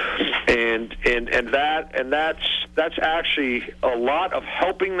 and that's actually a lot of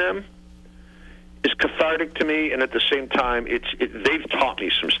helping them is cathartic to me, and at the same time, they've taught me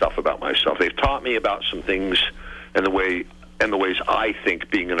some stuff about myself. They've taught me about some things and the ways I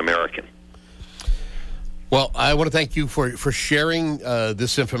think being an American. Well, I want to thank you for sharing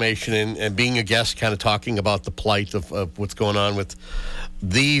this information and being a guest, kind of talking about the plight of what's going on with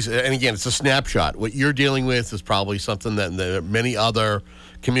these. And again, it's a snapshot. What you're dealing with is probably something that many other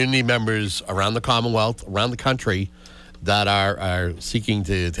community members around the Commonwealth, around the country, that are seeking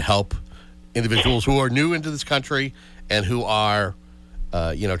to help individuals who are new into this country and who are,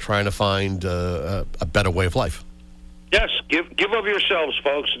 trying to find a better way of life. Yes, give of yourselves,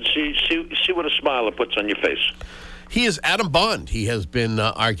 folks, and see what a smile it puts on your face. He is Adam Bond. He has been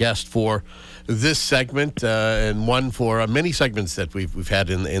our guest for this segment and one for many segments that we've had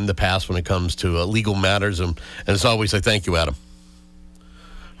in the past when it comes to legal matters. And as always, I thank you, Adam.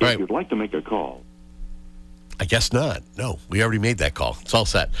 If you'd like to make a call. I guess not. No, we already made that call. It's all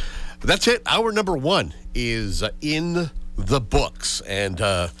set. But that's it. Hour number 1 is in the books. And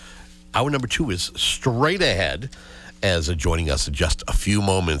hour number 2 is straight ahead. As joining us in just a few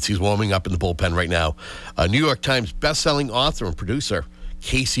moments. He's warming up in the bullpen right now. New York Times bestselling author and producer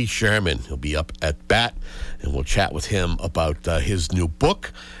Casey Sherman. He'll be up at bat, and we'll chat with him about his new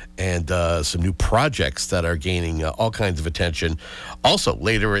book and some new projects that are gaining all kinds of attention. Also,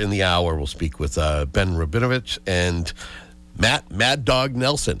 later in the hour, we'll speak with Ben Rabinovich and Mad Dog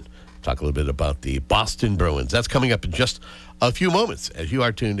Nelson. Talk a little bit about the Boston Bruins. That's coming up in just a few moments as you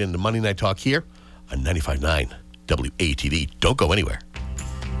are tuned in to Monday Night Talk here on 95.9 WATD. Don't go anywhere.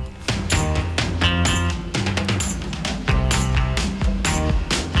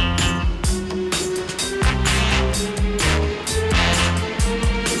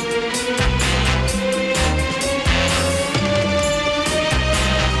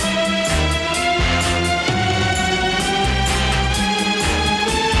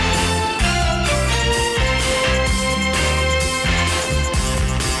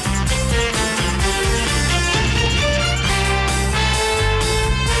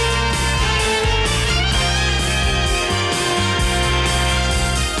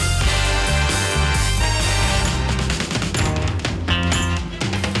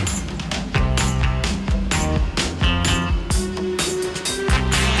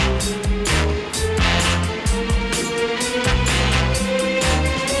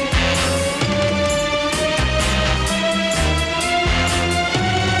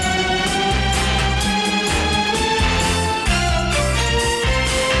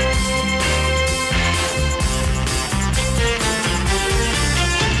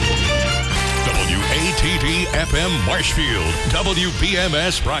 FM Marshfield,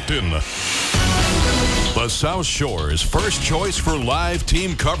 WBMS Brockton. The South Shore's first choice for live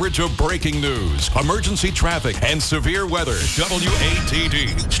team coverage of breaking news, emergency traffic, and severe weather.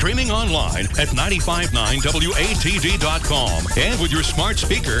 WATD. Streaming online at 959WATD.com. And with your smart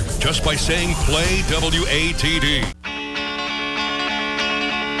speaker, just by saying play WATD.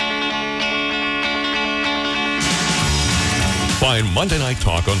 Find Monday Night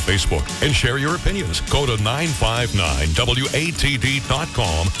Talk on Facebook and share your opinions. Go to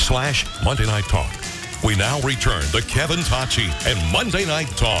 959WATD.com/Monday Night Talk. We now return to Kevin Tocci and Monday Night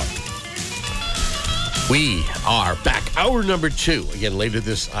Talk. We are back. Hour number 2. Again, later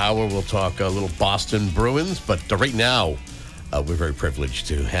this hour, we'll talk a little Boston Bruins. But right now, we're very privileged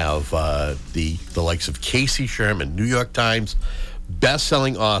to have the likes of Casey Sherman, New York Times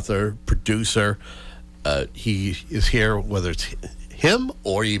best-selling author, producer. He is here, whether it's him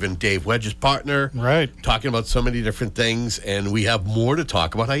or even Dave Wedge's partner. Right. Talking about so many different things, and we have more to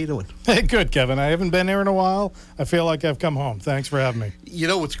talk about. How you doing? Hey, good, Kevin. I haven't been here in a while. I feel like I've come home. Thanks for having me. You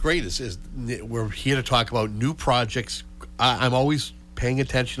know what's great is we're here to talk about new projects. I'm always paying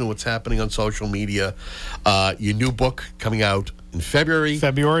attention to what's happening on social media. Your new book coming out in February.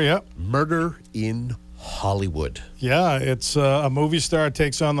 Yep. Murder in Hollywood. Yeah, it's a movie star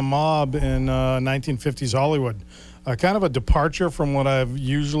takes on the mob in 1950s Hollywood. Kind of a departure from what I've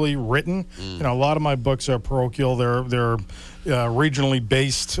usually written. You know, a lot of my books are parochial. They're regionally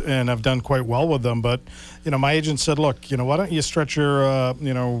based, and I've done quite well with them. But, you know, my agent said, look, you know, why don't you stretch your,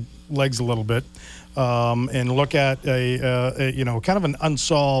 legs a little bit and look at a kind of an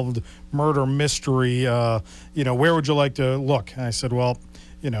unsolved murder mystery. Where would you like to look? And I said, well,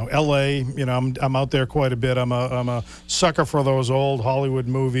 L.A., I'm out there quite a bit. I'm a sucker for those old Hollywood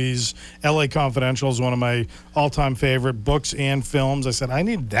movies. L.A. Confidential is one of my all-time favorite books and films. I said, I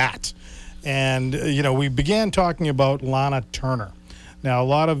need that. And, we began talking about Lana Turner.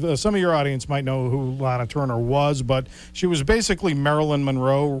 Now, some of your audience might know who Lana Turner was, but she was basically Marilyn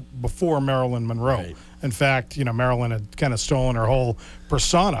Monroe before Marilyn Monroe. Right. In fact, Marilyn had kind of stolen her whole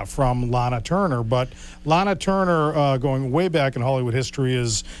persona from Lana Turner. But Lana Turner, going way back in Hollywood history,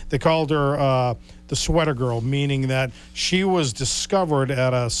 they called her the Sweater Girl, meaning that she was discovered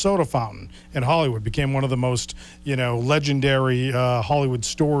at a soda fountain in Hollywood, became one of the most, legendary Hollywood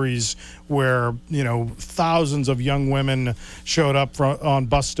stories where, thousands of young women showed up on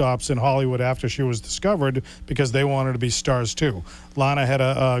bus stops in Hollywood after she was discovered because they wanted to be stars too. Lana had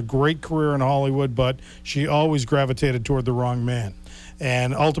a great career in Hollywood, but she always gravitated toward the wrong man.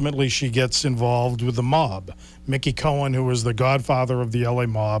 And ultimately, she gets involved with the mob. Mickey Cohen, who was the godfather of the L.A.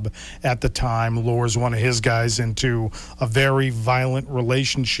 mob at the time, lures one of his guys into a very violent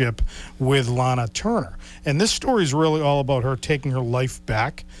relationship with Lana Turner. And this story is really all about her taking her life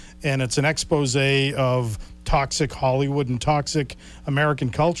back. And it's an expose of toxic Hollywood and toxic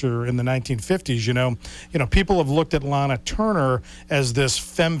American culture in the 1950s. People have looked at Lana Turner as this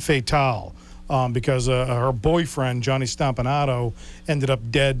femme fatale. Because her boyfriend, Johnny Stompanato, ended up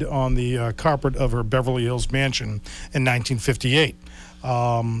dead on the carpet of her Beverly Hills mansion in 1958.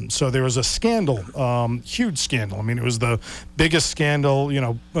 So there was a scandal, huge scandal. I mean, it was the biggest scandal,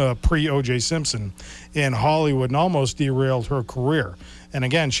 pre-O.J. Simpson in Hollywood, and almost derailed her career. And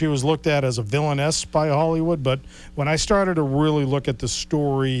again, she was looked at as a villainess by Hollywood, but when I started to really look at the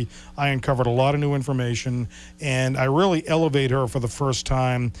story, I uncovered a lot of new information, and I really elevate her for the first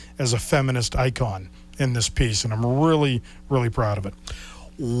time as a feminist icon in this piece, and I'm really, really proud of it.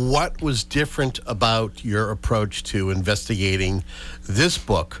 What was different about your approach to investigating this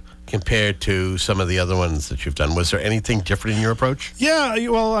book compared to some of the other ones that you've done? Was there anything different in your approach? Yeah,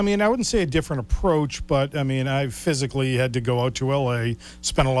 well, I mean, I wouldn't say a different approach, but I mean, I physically had to go out to L.A.,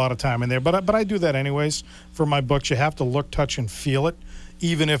 spend a lot of time in there, but I do that anyways. For my books, you have to look, touch, and feel it.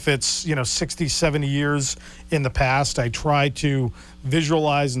 Even if it's, 60, 70 years in the past, I try to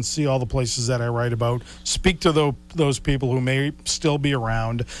visualize and see all the places that I write about, speak to those people who may still be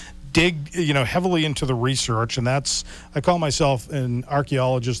around, dig, heavily into the research, and I call myself an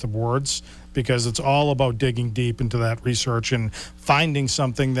archaeologist of words because it's all about digging deep into that research and finding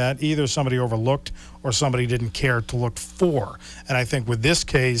something that either somebody overlooked or somebody didn't care to look for. And I think with this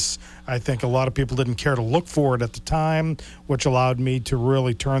case, I think a lot of people didn't care to look for it at the time, which allowed me to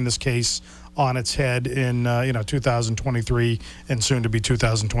really turn this case on its head in 2023 and soon to be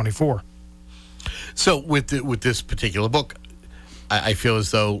 2024. So with this particular book, I feel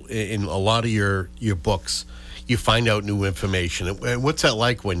as though in a lot of your books, you find out new information. And what's that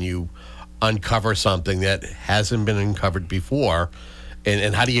like when you uncover something that hasn't been uncovered before?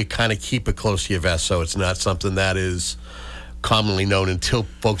 And how do you kind of keep it close to your vest so it's not something that is commonly known until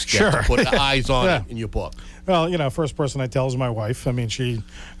folks get to put eyes on it in your book? Well, first person I tell is my wife. I mean,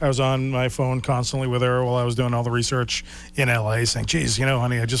 I was on my phone constantly with her while I was doing all the research in L.A. saying, geez,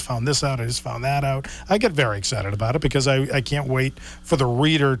 honey, I just found this out. I just found that out. I get very excited about it because I can't wait for the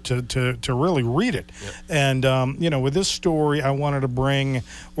reader to really read it. Yep. And, with this story, I wanted to bring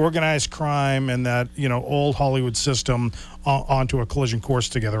organized crime and that, old Hollywood system onto a collision course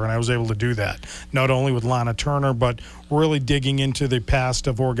together, and I was able to do that, not only with Lana Turner, but really digging into the past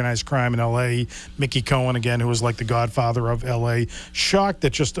of organized crime in L.A. Mickey Cohen, again, who was like the godfather of L.A., shocked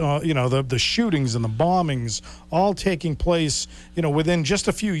that just, the shootings and the bombings all taking place, within just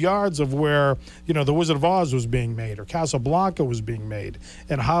a few yards of where, The Wizard of Oz was being made or Casablanca was being made,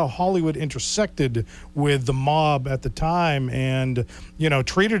 and how Hollywood intersected with the mob at the time and,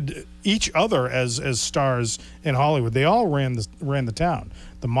 treated each other as stars in Hollywood. They all ran the town.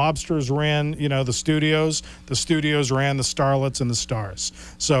 The mobsters ran, the studios. The studios ran the starlets and the stars.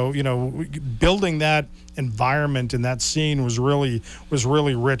 So, building that environment and that scene was really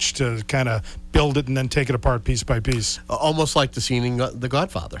rich to kind of build it and then take it apart piece by piece. Almost like the scene in The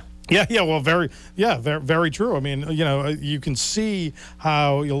Godfather. Yeah, well, very true. I mean, you can see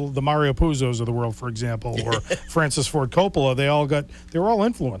how the Mario Puzos of the world, for example, or Francis Ford Coppola, they were all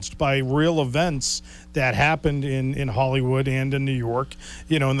influenced by real events that happened in Hollywood and in New York,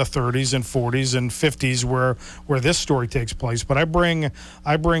 in the 30s and 40s and 50s where this story takes place. But I bring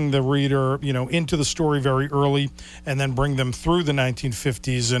the reader, into the story very early and then bring them through the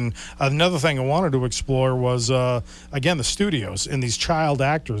 1950s. And another thing I wanted to explore was, again, the studios and these child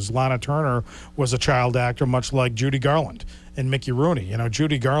actors. Lana Turner was a child actor, much like Judy Garland and Mickey Rooney.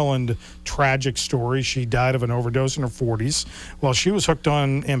 Judy Garland, tragic story. She died of an overdose in her 40s. Well, she was hooked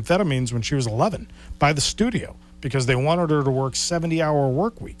on amphetamines when she was 11 by the studio because they wanted her to work 70-hour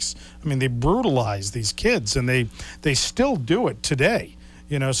work weeks. I mean, they brutalized these kids, and they still do it today.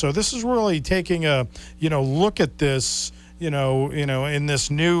 So this is really taking a, look at this, in this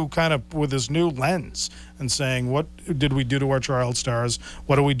new kind of, with this new lens and saying, what did we do to our child stars?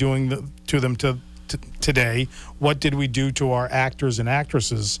 What are we doing to them today? What did we do to our actors and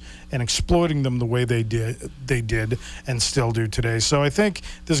actresses, and exploiting them the way they did and still do today? So I think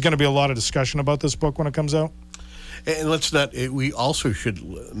there's going to be a lot of discussion about this book when it comes out. And we also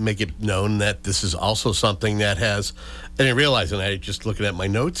should make it known that this is also something that has, and I realize, and I just looking at my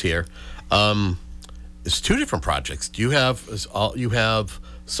notes here, it's two different projects. You have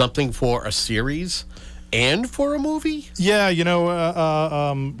something for a series and for a movie? Yeah,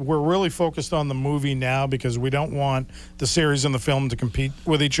 we're really focused on the movie now because we don't want the series and the film to compete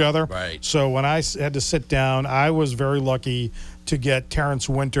with each other. Right. So when I had to sit down, I was very lucky to get Terrence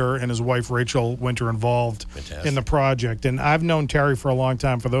Winter and his wife Rachel Winter involved in the project. And I've known Terry for a long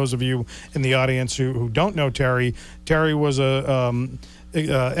time. For those of you in the audience who don't know Terry was a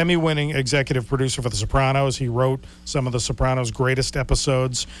Emmy-winning executive producer for The Sopranos. He wrote some of The Sopranos' greatest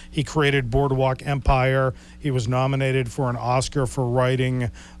episodes. He created Boardwalk Empire. He was nominated for an Oscar for writing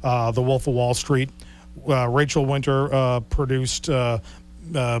The Wolf of Wall Street. Rachel Winter produced, Dallas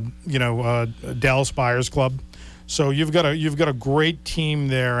Buyers Club. So you've got a great team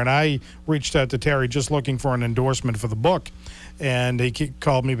there. And I reached out to Terry just looking for an endorsement for the book. And he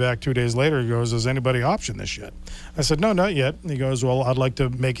called me back 2 days later. He goes, has anybody optioned this yet? I said, no, not yet. He goes, well, I'd like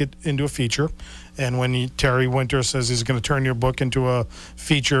to make it into a feature. And when Terry Winter says he's going to turn your book into a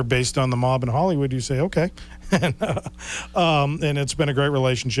feature based on the mob in Hollywood, you say, okay. And it's been a great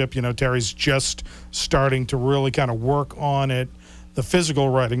relationship. Terry's just starting to really kind of work on it, the physical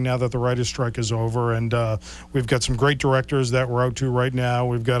writing, now that the writer's strike is over. And we've got some great directors that we're out to right now.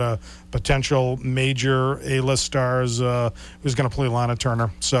 We've got a potential major A-list stars who's going to play Lana Turner.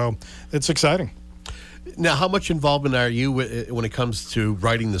 So it's exciting. Now, how much involvement are you when it comes to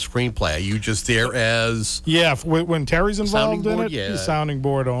writing the screenplay? Are you just there as... Yeah, when Terry's involved in it, yeah. He's sounding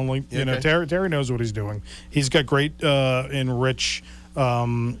board only. Okay. Terry knows what he's doing. He's got great and rich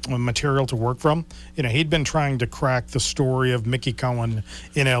material to work from. He'd been trying to crack the story of Mickey Cohen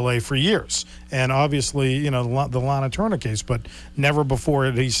in L.A. for years, and obviously, the Lana Turner case, but never before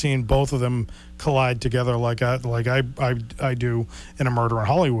had he seen both of them collide together like I do in A Murder in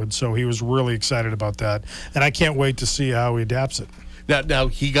Hollywood. So he was really excited about that, and I can't wait to see how he adapts it. Now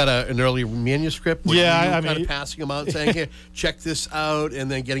he got an early manuscript. Yeah, I mean, kind of passing him out, and saying, "Here, check this out," and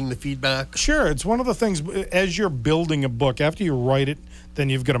then getting the feedback. Sure, it's one of the things as you're building a book. After you write it, then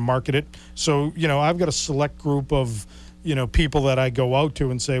you've got to market it. So I've got a select group of people that I go out to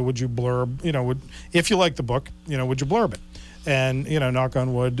and say, "Would you blurb? If you like the book, would you blurb it?" And, knock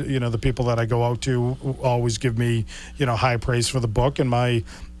on wood, the people that I go out to always give me, high praise for the book. And my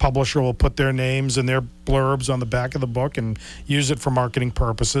publisher will put their names and their blurbs on the back of the book and use it for marketing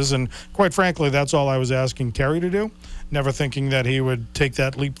purposes. And quite frankly, that's all I was asking Terry to do, never thinking that he would take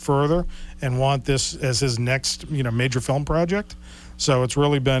that leap further and want this as his next, major film project. So it's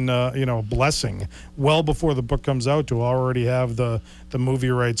really been, a blessing well before the book comes out to already have the movie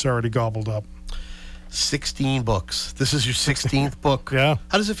rights already gobbled up. 16 books. This is your 16th book. Yeah.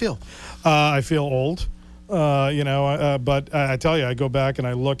 How does it feel? I feel old. But I tell you, I go back and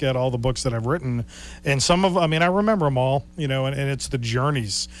I look at all the books that I've written, and I remember them all, and it's the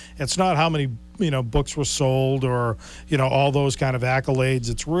journeys. It's not how many, books were sold or, all those kind of accolades.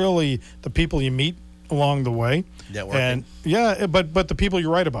 It's really the people you meet along the way. Networking. And yeah, but the people you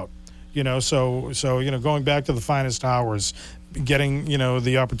write about, so going back to the finest hours, getting,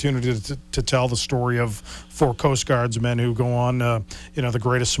 the opportunity to tell the story of 4 Coast Guardsmen who go on, the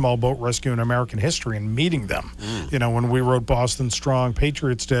greatest small boat rescue in American history, and meeting them. When we wrote Boston Strong,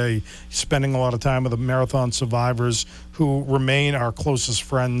 Patriots Day, spending a lot of time with the marathon survivors who remain our closest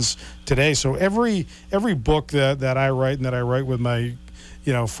friends today. So every book that I write and that I write with my,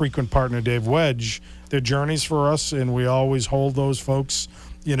 frequent partner, Dave Wedge, they're journeys for us, and we always hold those folks,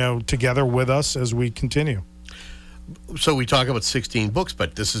 together with us as we continue. So we talk about 16 books,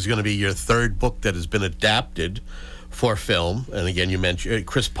 but this is going to be your 3rd book that has been adapted for film. And again, you mentioned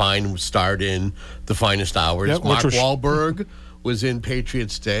Chris Pine starred in The Finest Hours. Yep, Mark Wahlberg was in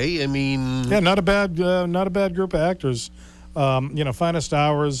Patriots Day. I mean, yeah, not a bad group of actors. Finest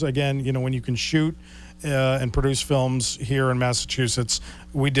Hours, again, when you can shoot and produce films here in Massachusetts.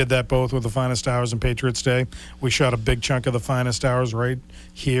 We did that both with The Finest Hours and Patriots Day. We shot a big chunk of The Finest Hours right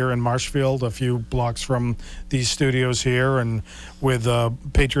here in Marshfield, a few blocks from these studios here. And with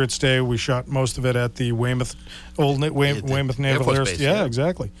Patriots Day, we shot most of it at the Weymouth Naval Air Station. Yeah,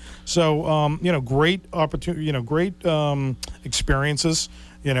 exactly. So, great opportunity, great experiences.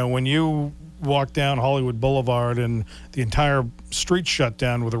 When you walk down Hollywood Boulevard and the entire street shut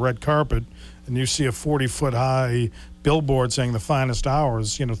down with a red carpet, and you see a 40-foot high billboard saying The Finest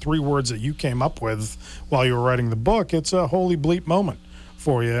Hours, 3 words that you came up with while you were writing the book, it's a holy bleep moment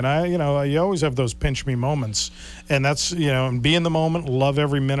for you. And you always have those pinch me moments. And that's, and be in the moment, love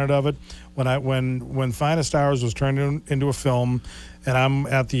every minute of it. When Finest Hours was turned into a film, and I'm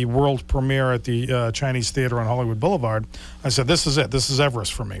at the world premiere at the Chinese Theater on Hollywood Boulevard, I said, this is it. This is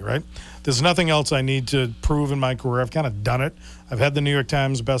Everest for me, right? There's nothing else I need to prove in my career. I've kind of done it. I've had the New York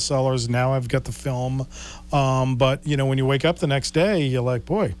Times bestsellers. Now I've got the film. But, when you wake up the next day, you're like,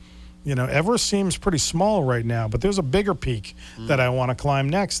 boy, Everest seems pretty small right now, but there's a bigger peak that I want to climb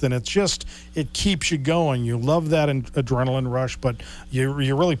next. And it keeps you going. You love that adrenaline rush, but you're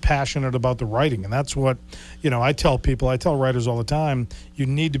really passionate about the writing. And that's what, I tell writers all the time, you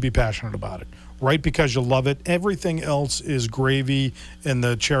need to be passionate about it. Write because you love it. Everything else is gravy and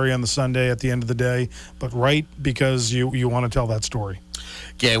the cherry on the sundae at the end of the day, but write because you want to tell that story.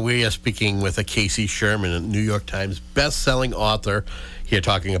 Again, we are speaking with Casey Sherman, a New York Times best-selling author, here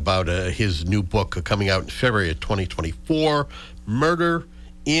talking about his new book coming out in February of 2024, Murder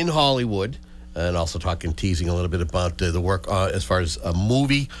in Hollywood, and also teasing a little bit about the work as far as a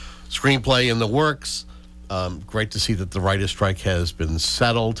movie, screenplay in the works. Great to see that the writer's strike has been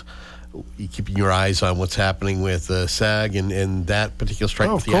settled. You keeping your eyes on what's happening with SAG and that particular strike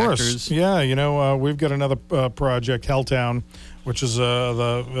with the actors? Of course. Yeah, we've got another project, Helltown, which is how's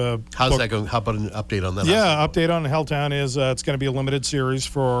book. that going? How about an update on that? Yeah, update on Helltown is it's going to be a limited series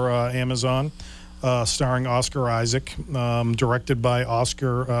for Amazon, starring Oscar Isaac, directed by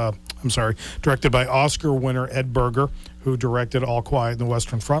Oscar winner Ed Berger, who directed All Quiet in the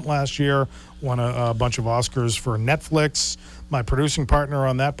Western Front last year, won a bunch of Oscars for Netflix. My producing partner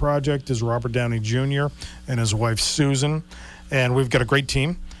on that project is Robert Downey Jr. and his wife Susan, and we've got a great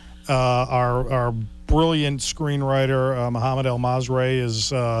team. Our brilliant screenwriter Mohammed El Masri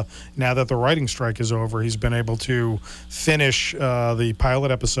is now that the writing strike is over, he's been able to finish the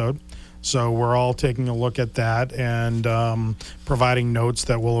pilot episode. So we're all taking a look at that and providing notes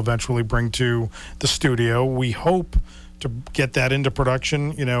that we'll eventually bring to the studio. We hope to get that into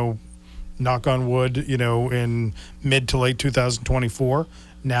production, knock on wood, in mid to late 2024,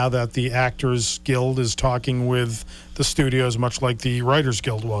 now that the Actors Guild is talking with the studios, much like the Writers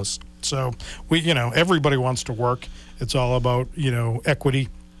Guild was. So everybody wants to work. It's all about, equity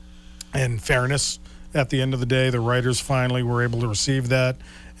and fairness. At the end of the day, the writers finally were able to receive that,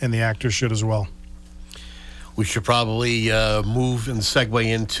 and the actors should as well. We should probably move and segue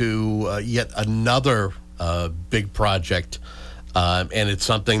into yet another big project And it's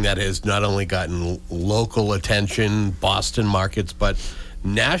something that has not only gotten local attention, Boston markets, but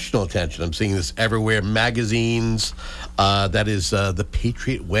national attention. I'm seeing this everywhere. Magazines. That is The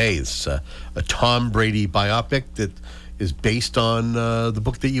Patriot Way. It's a Tom Brady biopic that is based on the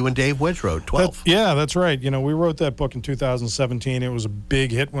book that you and Dave Wedge wrote, 12. That's right. We wrote that book in 2017. It was a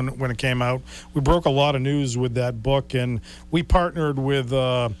big hit when it came out. We broke a lot of news with that book, and we partnered with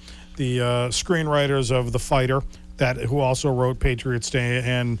the screenwriters of The Fighter, who also wrote Patriots Day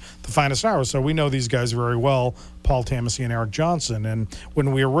and The Finest Hour. So we know these guys very well, Paul Tamasy and Eric Johnson. And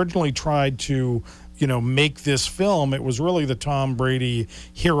when we originally tried to make this film, it was really the Tom Brady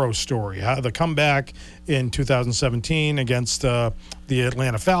hero story. The comeback in 2017 against the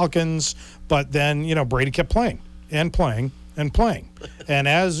Atlanta Falcons, but then, Brady kept playing and playing and playing. And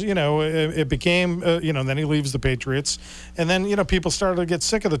as, it became, then he leaves the Patriots. And then, people started to get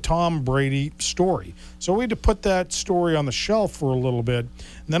sick of the Tom Brady story. So we had to put that story on the shelf for a little bit.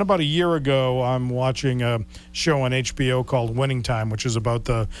 And then about a year ago, I'm watching a show on HBO called Winning Time, which is about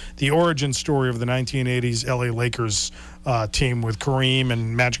the origin story of the 1980s LA Lakers team with Kareem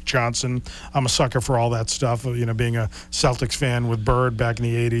and Magic Johnson. I'm a sucker for all that stuff, being a Celtics fan with Bird back in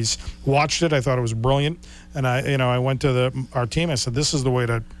the 80s. Watched it. I thought it was brilliant. And I went to our team. I said, this is the way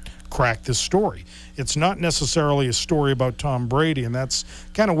to crack this story. It's not necessarily a story about Tom Brady, and that's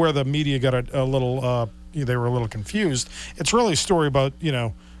kind of where the media got a little, they were a little confused. It's really a story about,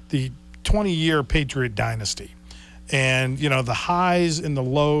 the 20-year Patriot dynasty. And, the highs and the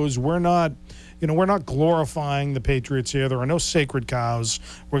lows. We're not glorifying the Patriots here. There are no sacred cows.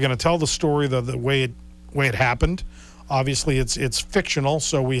 We're going to tell the story the way it happened. Obviously, it's fictional,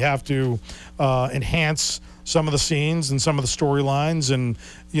 so we have to enhance some of the scenes and some of the storylines, and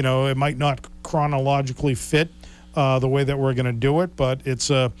it might not chronologically fit the way that we're going to do it, but it's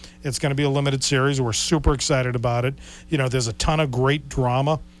going to be a limited series. We're super excited about it. There's a ton of great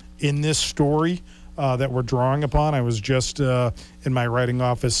drama in this story that we're drawing upon. I was just in my writing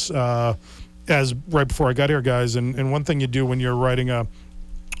office as right before I got here, guys, and one thing you do when you're working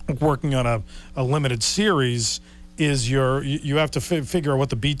on a limited series is you have to figure out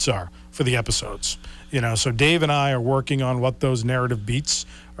what the beats are for the episodes. So Dave and I are working on what those narrative beats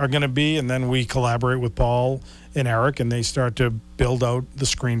are going to be, and then we collaborate with Paul and Eric, and they start to build out the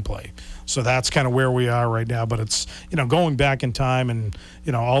screenplay. So that's kind of where we are right now. But it's going back in time and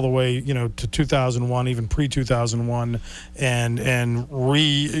all the way to 2001, even pre-2001, and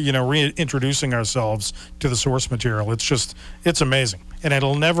reintroducing ourselves to the source material. It's amazing, and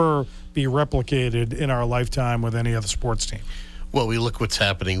it'll never be replicated in our lifetime with any other sports team. Well, we look what's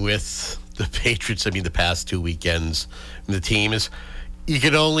happening with the Patriots. I mean, the past 2 weekends, the team is, you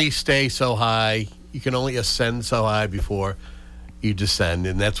can only stay so high, you can only ascend so high before you descend,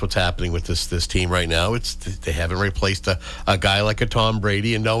 and that's what's happening with this team right now. They haven't replaced a guy like a Tom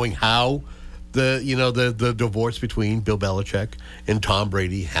Brady, and knowing how the divorce between Bill Belichick and Tom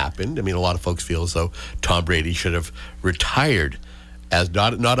Brady happened. I mean, a lot of folks feel as though Tom Brady should have retired as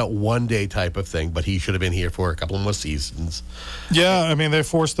not a one-day type of thing, but he should have been here for a couple more seasons. Yeah, I mean, they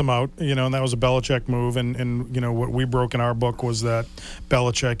forced him out, and that was a Belichick move. And what we broke in our book was that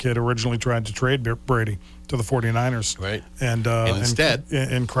Belichick had originally tried to trade Brady to the 49ers. Right. And instead.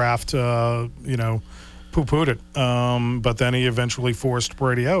 And Kraft, poo-pooed it. But then he eventually forced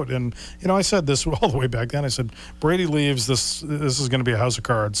Brady out. And, I said this all the way back then. I said, Brady leaves, this is going to be a house of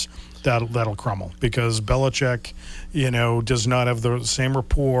cards that'll crumble, because Belichick, does not have the same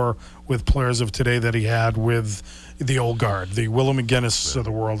rapport with players of today that he had with the old guard, the Willie McGinnis of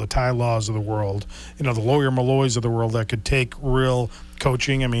the world, the Ty Laws of the world, the Lawyer Malloys of the world that could take real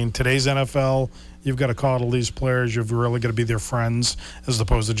coaching. I mean, today's NFL, you've got to coddle these players. You've really got to be their friends as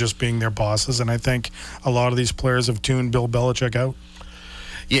opposed to just being their bosses. And I think a lot of these players have tuned Bill Belichick out.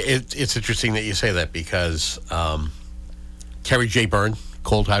 Yeah, it's interesting that you say that, because Kerry J. Byrne,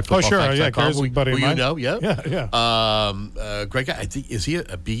 Cold Hard Football. Oh, sure, yeah, Kerry's a buddy of mine. Yeah. Great guy. I think, is he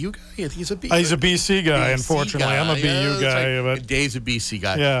a BU guy? I think he's a BU. He's a BC guy, unfortunately. I'm a BU guy. Right. But Dave's a BC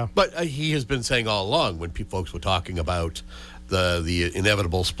guy. Yeah. But he has been saying all along, when folks were talking about the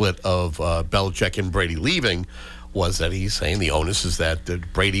inevitable split of Belichick and Brady leaving, was that he's saying the onus is that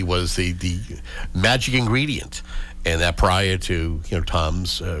Brady was the magic ingredient, and that prior to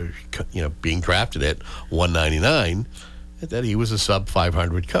Tom's being drafted at 199, that he was a sub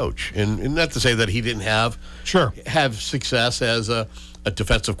 500 coach, and not to say that he didn't have success as a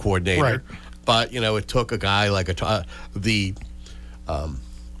defensive coordinator, right. But it took a guy like the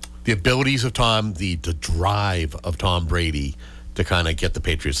abilities of Tom, the drive of Tom Brady to kind of get the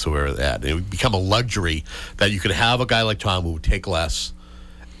Patriots to where they're at. It would become a luxury that you could have a guy like Tom who would take less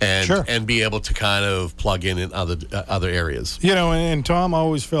and be able to kind of plug in other areas. And Tom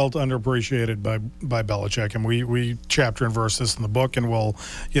always felt underappreciated by Belichick, and we chapter and verse this in the book, and we'll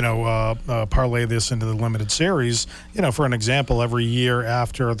parlay this into the limited series. For an example, every year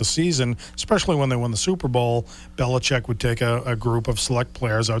after the season, especially when they won the Super Bowl, Belichick would take a group of select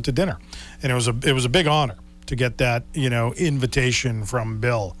players out to dinner, and it was a big honor to get that invitation from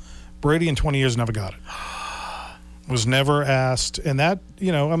Bill. Brady in 20 years never got it. Was never asked, and that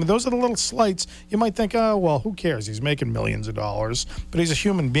those are the little slights. You might think, oh well, who cares? He's making millions of dollars, but he's a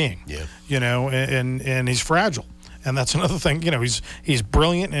human being. And he's fragile. And that's another thing. He's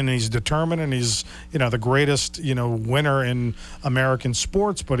brilliant and he's determined and he's the greatest winner in American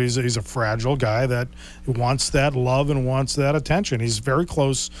sports. But he's a fragile guy that wants that love and wants that attention. He's very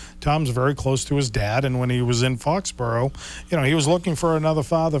close. Tom's very close to his dad. And when he was in Foxborough, he was looking for another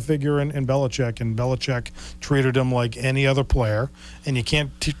father figure in Belichick. And Belichick treated him like any other player. And you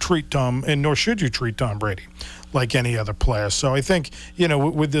can't treat Tom, and nor should you treat Tom Brady like any other player. So I think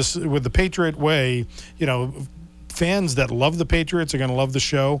with the Patriot way, fans that love the Patriots are going to love the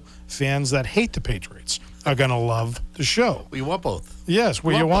show. Fans that hate the Patriots are going to love the show. We want both. Yes,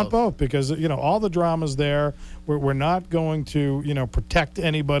 you want both because, all the drama's there. We're not going to, protect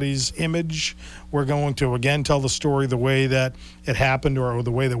anybody's image. We're going to, again, tell the story the way that it happened or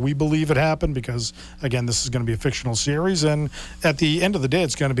the way that we believe it happened because, again, this is going to be a fictional series. And at the end of the day,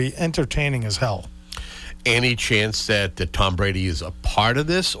 it's going to be entertaining as hell. Any chance that Tom Brady is a part of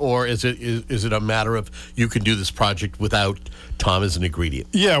this, or is it a matter of you can do this project without Tom as an ingredient?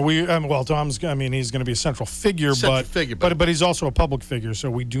 Yeah, Tom's. He's going to be a central figure, but he's also a public figure,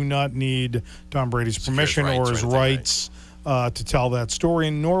 so we do not need Tom Brady's permission or his rights to tell that story,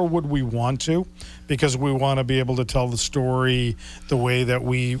 nor would we want to, because we want to be able to tell the story the way that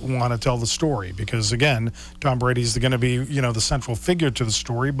we want to tell the story. Because again, Tom Brady's going to be, the central figure to the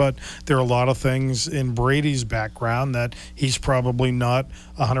story, but there are a lot of things in Brady's background that he's probably not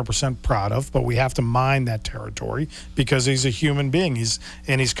 100% proud of, but we have to mine that territory because he's a human being. He's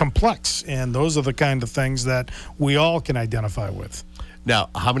complex, and those are the kind of things that we all can identify with. Now,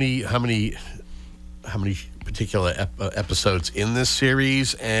 how many particular episodes in this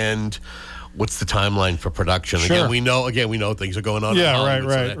series, and what's the timeline for production? Sure. Again, we know things are going on. Yeah,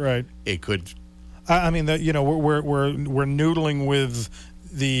 right. It could. We're noodling with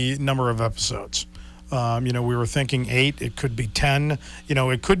the number of episodes. We were thinking 8. It could be 10.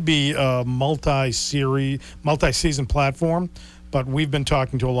 It could be a multi-season platform. But we've been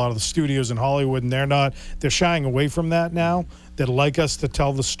talking to a lot of the studios in Hollywood, and they're shying away from that now. They'd like us to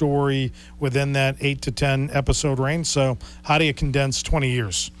tell the story within that 8 to 10 episode range. So how do you condense 20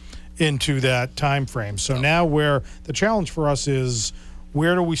 years into that time frame? So now where the challenge for us is,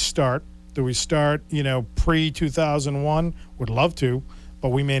 where do we start? Do we start, pre-2001? Would love to, but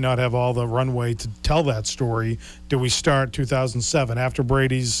we may not have all the runway to tell that story. Do we start 2007 after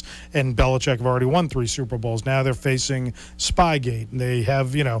Brady's and Belichick have already won 3 Super Bowls? Now they're facing Spygate, and they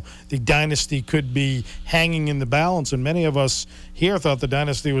have, the dynasty could be hanging in the balance, and many of us here thought the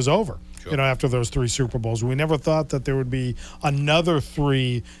dynasty was over. Sure. After those 3 Super Bowls. We never thought that there would be another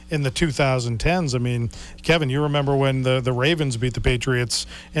 3 in the 2010s. Kevin, you remember when the Ravens beat the Patriots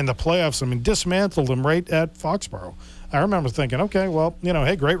in the playoffs? Dismantled them right at Foxborough. I remember thinking, okay, well,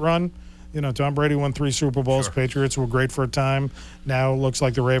 hey, great run. Tom Brady won 3 Super Bowls. Sure. Patriots were great for a time. Now it looks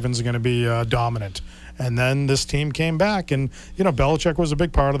like the Ravens are going to be dominant. And then this team came back, and, Belichick was a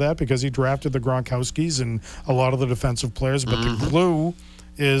big part of that because he drafted the Gronkowskis and a lot of the defensive players, but the glue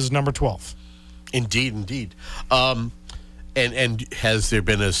is number 12. Indeed. And has there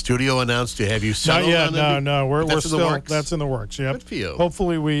been a studio announced? Have you settled? Not yet. No. We're still. That's in the works. Yep. Good for you.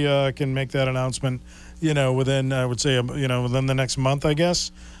 Hopefully we can make that announcement. Within I would say within the next month, I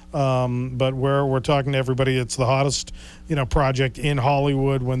guess. But we're talking to everybody. It's the hottest project in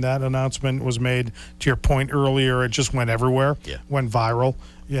Hollywood. When that announcement was made, to your point earlier, it just went everywhere. Yeah. Went viral.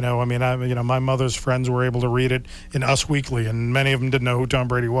 My mother's friends were able to read it in Us Weekly, and many of them didn't know who Tom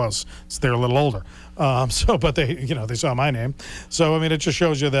Brady was. So they're a little older. But they saw my name. So, it just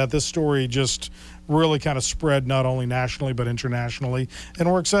shows you that this story just really kind of spread not only nationally but internationally,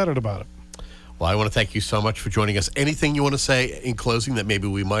 and we're excited about it. Well, I want to thank you so much for joining us. Anything you want to say in closing that maybe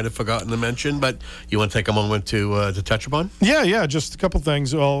we might have forgotten to mention, but you want to take a moment to touch upon? Yeah, just a couple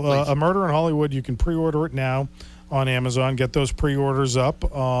things. Well, A Murder in Hollywood, you can pre-order it now on Amazon. Get those pre-orders up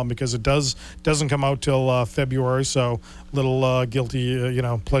because it doesn't come out till February, so little guilty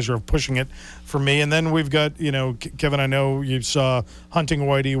pleasure of pushing it for me. And then we've got Kevin, I know you saw Hunting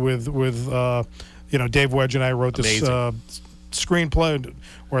Whitey with Dave Wedge and I wrote this screenplay,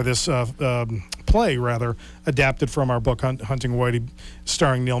 or this play, rather, adapted from our book, Hunting Whitey,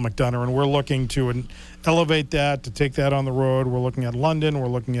 starring Neil McDonough. And we're looking to elevate that, to take that on the road. We're looking at London. We're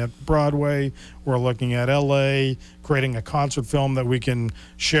looking at Broadway. We're looking at L.A., creating a concert film that we can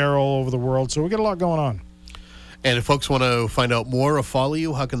share all over the world. So we got a lot going on. And if folks want to find out more or follow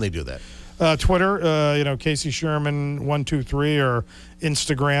you, how can they do that? Twitter, Casey Sherman 123, or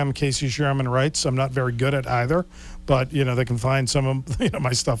Instagram, Casey Sherman Writes. I'm not very good at either, but they can find some of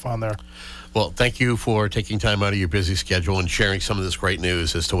my stuff on there. Well, thank you for taking time out of your busy schedule and sharing some of this great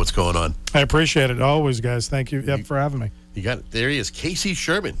news as to what's going on. I appreciate it always, guys. Thank you for having me. You got it. There he is, Casey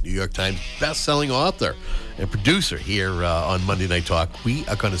Sherman, New York Times best-selling author and producer here on Monday Night Talk. We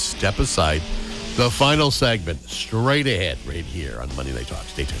are going to step aside. The final segment, straight ahead, right here on Monday Night Talk.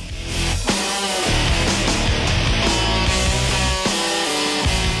 Stay tuned.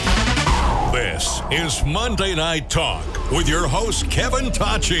 This is Monday Night Talk with your host, Kevin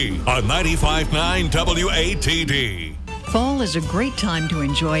Tachi, on 95.9 WATD. Fall is a great time to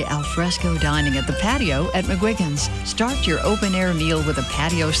enjoy alfresco dining at the patio at McGuigan's. Start your open-air meal with a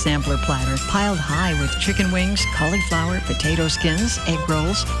patio sampler platter piled high with chicken wings, cauliflower, potato skins, egg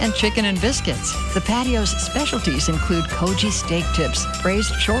rolls, and chicken and biscuits. The patio's specialties include koji steak tips,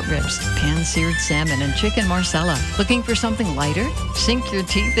 braised short ribs, pan-seared salmon, and chicken marsala. Looking for something lighter? Sink your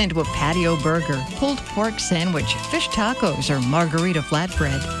teeth into a patio burger, pulled pork sandwich, fish tacos, or margarita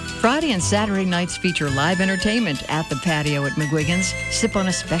flatbread. Friday and Saturday nights feature live entertainment at the patio at McGuigan's. Sip on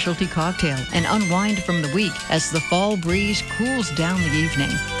a specialty cocktail and unwind from the week as the fall breeze cools down the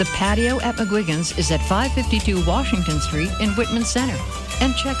evening. The patio at McGuigan's is at 552 Washington Street in Whitman Center.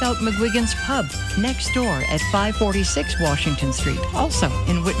 And check out McGuigan's Pub next door at 546 Washington Street, also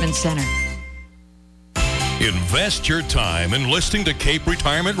in Whitman Center. Invest your time in listening to Cape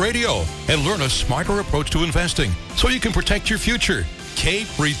Retirement Radio and learn a smarter approach to investing so you can protect your future. Cape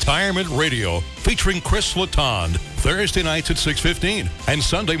Retirement Radio, featuring Chris Latond, Thursday nights at 6:15 and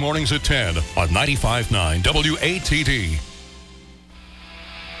Sunday mornings at 10 on 95.9 WATD.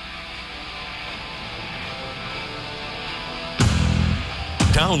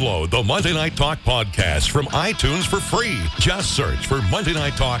 Download the Monday Night Talk podcast from iTunes for free. Just search for Monday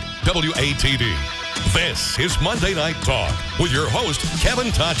Night Talk WATD. This is Monday Night Talk with your host, Kevin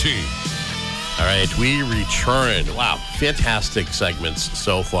Tachi. All right, we return. Wow, fantastic segments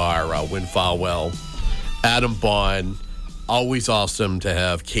so far. Win Falwell, Adam Bond. Always awesome to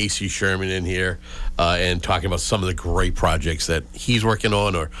have Casey Sherman in here and talking about some of the great projects that he's working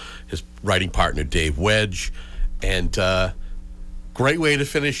on, or his writing partner, Dave Wedge. And great way to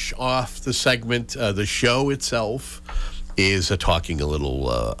finish off the segment. The show itself is talking a little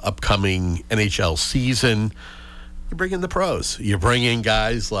upcoming NHL season. You bring in the pros. You bring in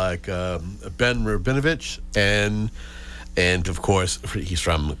guys like Ben Rabinovich, and of course, he's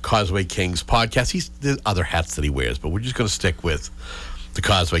from Causeway Kings podcast. There's other hats that he wears, but we're just going to stick with the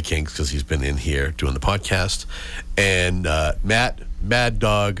Causeway Kings because he's been in here doing the podcast. And Matt Mad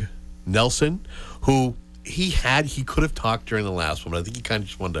Dog Nelson, who he could have talked during the last one, but I think he kind of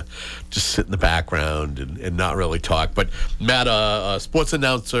just wanted to just sit in the background and not really talk. But Matt, a sports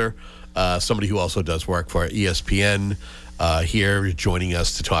announcer, somebody who also does work for ESPN here, joining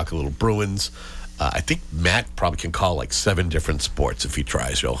us to talk a little Bruins. I think Matt probably can call like 7 different sports if he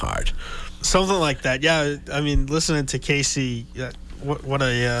tries real hard. Something like that. Yeah, I mean, listening to Casey, what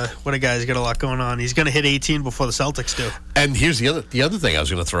a guy. He's got a lot going on. He's going to hit 18 before the Celtics do. And here's the other thing I was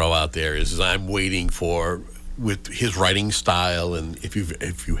going to throw out there is I'm waiting for, with his writing style, and if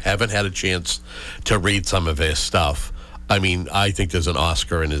you haven't had a chance to read some of his stuff, I mean, I think there's an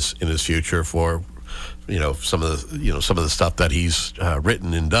Oscar in his future for, some of the stuff that he's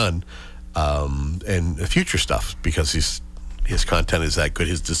written and done, and future stuff, because his content is that good.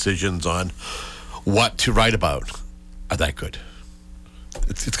 His decisions on what to write about are that good.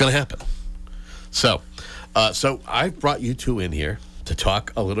 It's going to happen. So I brought you two in here to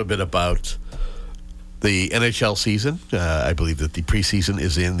talk a little bit about the NHL season. I believe that the preseason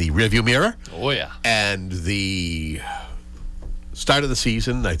is in the rearview mirror. Oh, yeah. And the start of the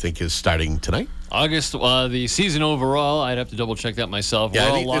season, I think, is starting tonight. August, the season overall, I'd have to double-check that myself. We're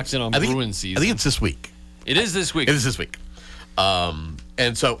all locked in on Bruins season. I think it's this week. It is this week. It is this week.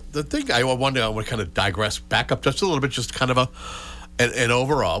 And so the thing I want to kind of digress back up just a little bit, just kind of an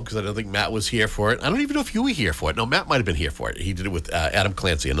overall, because I don't think Matt was here for it. I don't even know if you were here for it. No, Matt might have been here for it. He did it with Adam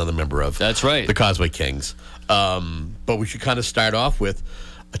Clancy, another member of That's right. the Causeway Kings. But we should kind of start off with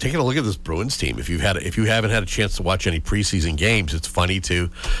taking a look at this Bruins team. If you haven't had a chance to watch any preseason games, it's funny to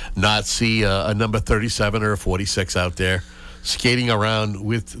not see a number 37 or a 46 out there skating around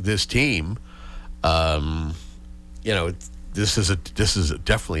with this team. this is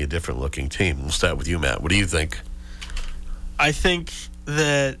definitely a different looking team. We'll start with you, Matt. What do you think? I think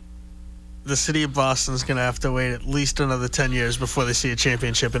that the city of Boston is going to have to wait at least another 10 years before they see a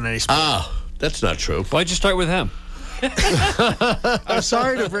championship in any sport. That's not true. Why'd you start with him? I'm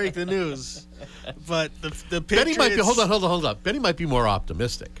sorry to break the news, but the Patriots... Benny might be. Hold on. Benny might be more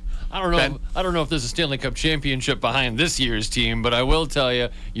optimistic. I don't know. I don't know if there's a Stanley Cup championship behind this year's team, but I will tell you,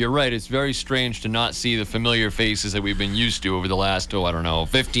 you're right. It's very strange to not see the familiar faces that we've been used to over the last,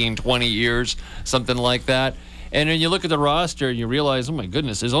 15, 20 years, something like that. And then you look at the roster and you realize, oh my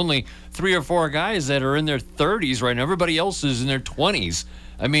goodness, there's only 3 or 4 guys that are in their 30s right now. Everybody else is in their 20s.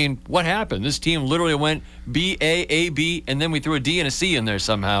 I mean, what happened? This team literally went B, A, B, and then we threw a D and a C in there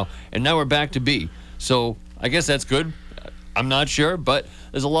somehow, and now we're back to B. So I guess that's good. I'm not sure, but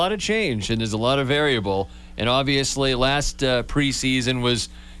there's a lot of change and there's a lot of variable. And obviously, last preseason was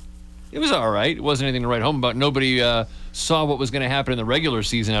all right. It wasn't anything to write home about. Nobody saw what was going to happen in the regular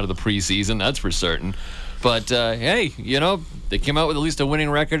season out of the preseason. That's for certain. But hey, they came out with at least a winning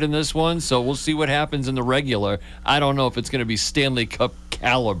record in this one, so we'll see what happens in the regular. I don't know if it's going to be Stanley Cup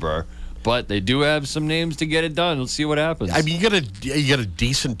caliber, but they do have some names to get it done. Let's see what happens. I mean, you got a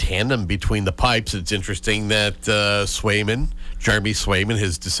decent tandem between the pipes. It's interesting that Jeremy Swayman,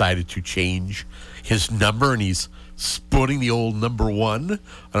 has decided to change his number, and he's sporting the old number 1. I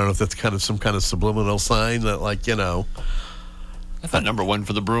don't know if that's kind of some kind of subliminal sign that, I thought number 1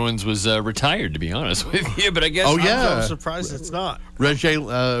 for the Bruins was retired, to be honest with you, but I guess I'm surprised it's not. Reggie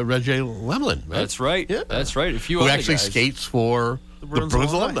Lemlin. Right? That's right. Yeah. That's right. Who actually skates for the Bruins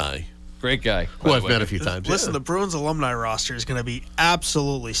alumni. Great guy. Who I've met a few times. Listen, the Bruins alumni roster is going to be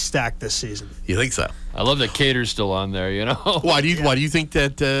absolutely stacked this season. You think so? I love that Cater's still on there, Why do you think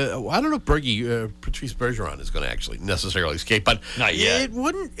that I don't know if Patrice Bergeron is going to actually necessarily skate, but not yet.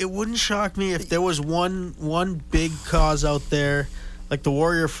 It wouldn't shock me if there was one big cause out there, like the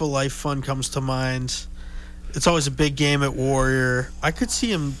Warrior for Life Fund comes to mind. It's always a big game at Warrior. I could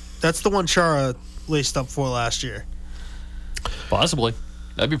see him. That's the one Chara laced up for last year. Possibly.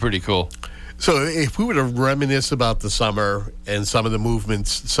 That'd be pretty cool. So if we were to reminisce about the summer and some of the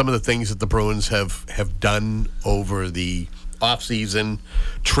movements, some of the things that the Bruins have done over the offseason,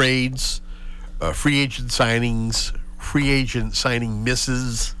 trades, free agent signings, free agent signing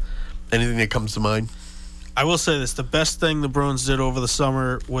misses, anything that comes to mind? I will say this. The best thing the Bruins did over the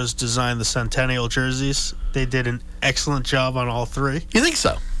summer was design the Centennial jerseys. They did an excellent job on all 3. You think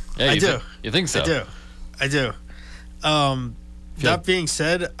so? Yeah, I do. You think so? I do. That being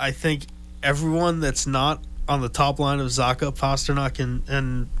said, I think everyone that's not on the top line of Zacha, Pasternak,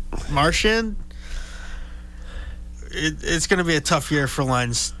 and Marchand, it's going to be a tough year for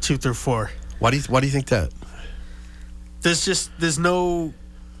lines 2 through 4. Why do you think that? There's no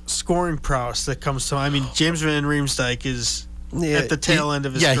scoring prowess that comes to. I mean, James Van Riemsdyk is at the tail end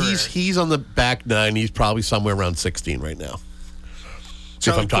of his career. Yeah, he's on the back 9. He's probably somewhere around 16 right now. If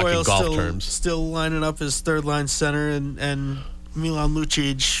I'm talking Coyle's golf terms. Still lining up as third line center, and Milan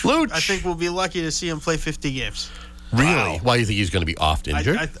Lucic. I think we'll be lucky to see him play 50 games. Really? Wow. Why do you think he's going to be oft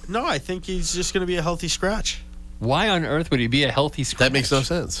injured? No, I think he's just going to be a healthy scratch. Why on earth would he be a healthy scratch? That makes no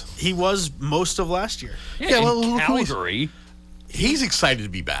sense. He was most of last year. Yeah, well, Calgary. He's excited to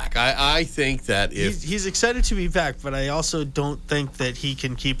be back. I think that if... He's excited to be back, but I also don't think that he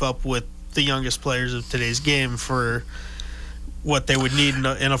can keep up with the youngest players of today's game for what they would need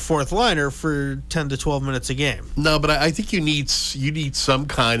in a fourth liner for 10 to 12 minutes a game. No, but I think you need some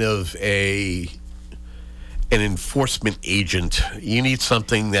kind of an enforcement agent. You need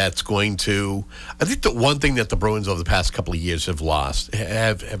something that's going to... I think the one thing that the Bruins over the past couple of years have lost,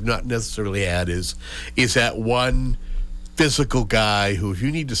 have not necessarily had, is that one physical guy who, if you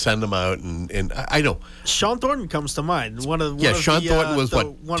need to send him out, and I know Sean Thornton comes to mind. Sean Thornton was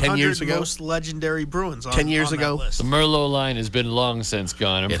what, 10 years ago? Most legendary Bruins. 10 years ago. The Merlot line has been long since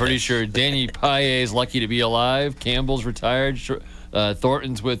gone. I'm pretty sure Danny Paille is lucky to be alive. Campbell's retired.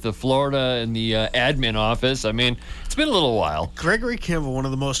 Thornton's with the Florida in the admin office. I mean, it's been a little while. Gregory Campbell, one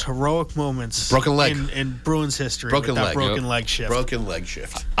of the most heroic moments broken leg. in Bruins history. Broken leg. Broken leg shift. Broken leg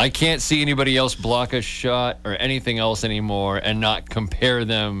shift. I can't see anybody else block a shot or anything else anymore and not compare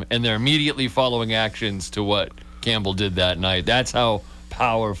them and their immediately following actions to what Campbell did that night. That's how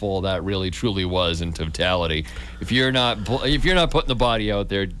powerful that really truly was in totality. If you're not putting the body out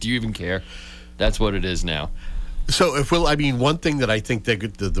there, do you even care? That's what it is now. So, one thing that I think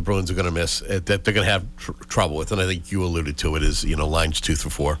the Bruins are going to miss, that they're going to have trouble with, and I think you alluded to it, is lines 2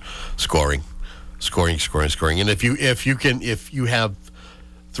 through 4, scoring, and if you have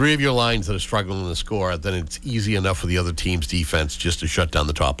three of your lines that are struggling to score, then it's easy enough for the other team's defense just to shut down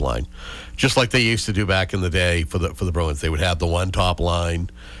the top line, just like they used to do back in the day for the Bruins. They would have the one top line,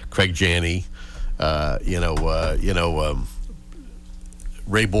 Craig Janney,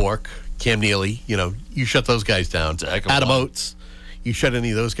 Ray Bork, Cam Neely. You shut those guys down. Adam Oates, you shut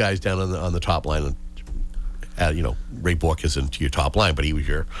any of those guys down on the top line. Ray Bork isn't your top line, but he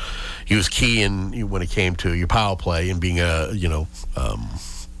was key in when it came to your power play and being a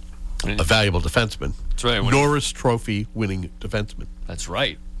valuable defenseman. That's right. Norris Trophy winning defenseman. That's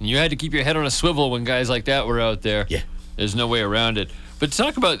right. And you had to keep your head on a swivel when guys like that were out there. Yeah. There's no way around it. But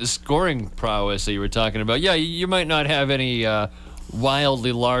talk about the scoring prowess that you were talking about. Yeah, you might not have any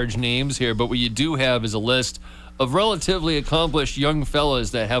wildly large names here, but what you do have is a list of relatively accomplished young fellas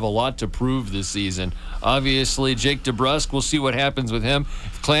that have a lot to prove this season. Obviously, Jake DeBrusk, we'll see what happens with him.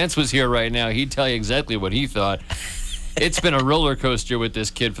 If Clance was here right now, he'd tell you exactly what he thought. It's been a roller coaster with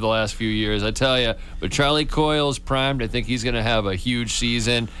this kid for the last few years, I tell you. But Charlie Coyle's primed. I think he's going to have a huge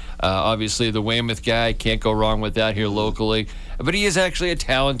season. Obviously, the Weymouth guy, can't go wrong with that here locally. But he is actually a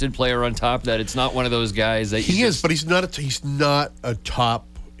talented player on top of that. It's not one of those guys that he is, but he's not a top.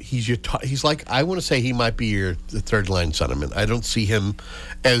 He's your top. He's like, I want to say he might be the third line centerman. I don't see him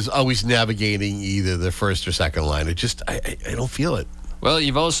as always navigating either the first or second line. I don't feel it. Well,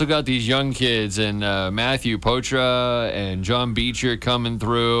 you've also got these young kids, and Matthew Potra and John Beecher coming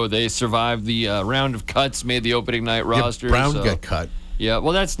through. They survived the round of cuts, made the opening night roster. Brown got cut. Yeah,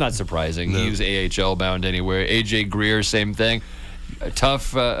 well, that's not surprising. No. He was AHL bound anywhere. AJ Greer, same thing. A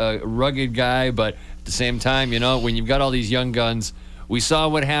tough, rugged guy, but at the same time, when you've got all these young guns, we saw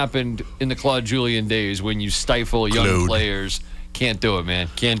what happened in the Claude Julien days when you stifle young players. Can't do it, man.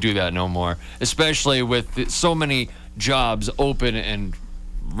 Can't do that no more, especially with so many jobs open, and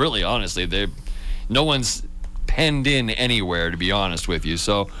really honestly no one's penned in anywhere, to be honest with you.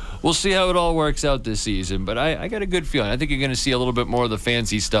 So we'll see how it all works out this season, but I got a good feeling. I think you're going to see a little bit more of the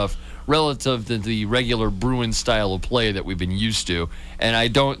fancy stuff relative to the regular Bruins style of play that we've been used to, and I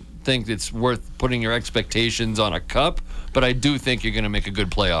don't think it's worth putting your expectations on a cup, but I do think you're going to make a good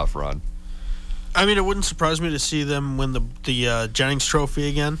playoff run. I mean, it wouldn't surprise me to see them win the Jennings Trophy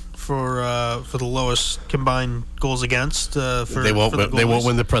again for the lowest combined goals against. They won't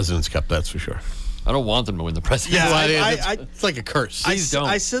win the President's Cup, that's for sure. I don't want them to win the President's Cup. Yeah, it's like a curse. Please don't.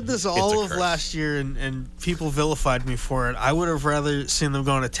 I said this all of last year, and people vilified me for it. I would have rather seen them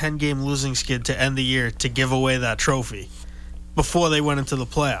go on a 10-game losing skid to end the year to give away that trophy before they went into the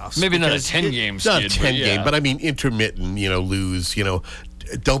playoffs. Maybe not a 10-game skid. Not a 10-game, but I mean intermittent. Lose.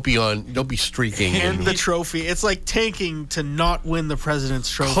 Don't be streaking. Hand the trophy. It's like tanking to not win the President's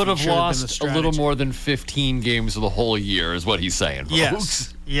Trophy. Could have lost a little more than 15 games of the whole year, is what he's saying,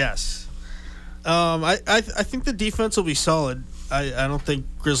 folks. Yes. I think the defense will be solid. I don't think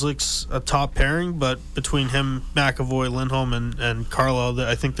Grizzlick's a top pairing, but between him, McAvoy, Lindholm, and Carlo,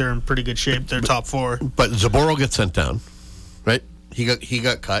 I think they're in pretty good shape. They're top four. But Zaboral gets sent down, right? He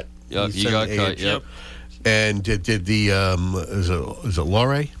got cut. Yep, he got cut. Yep. And did the is it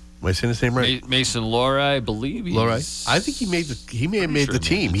Laurie? Am I saying his name right? Mason Laurie, I believe. Laurie. I think he may have made the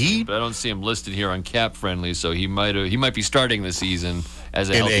team. But I don't see him listed here on Cap Friendly, so he might be starting the season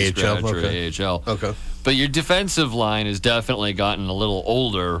as a healthy scratch or AHL. Okay. But your defensive line has definitely gotten a little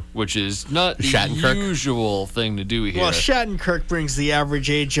older, which is not the usual thing to do here. Well, Shattenkirk brings the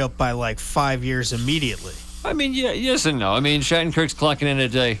average age up by like 5 years immediately. I mean, yes and no. I mean, Shattenkirk's clocking in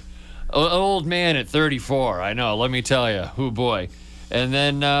an old man at 34. I know, let me tell you. Oh, boy. And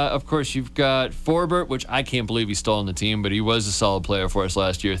then, of course, you've got Forbert, which I can't believe he's still on the team, but he was a solid player for us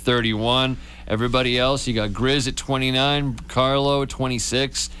last year, 31. Everybody else, you got Grizz at 29, Carlo at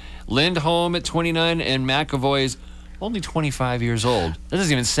 26, Lindholm at 29, and McAvoy is only 25 years old. That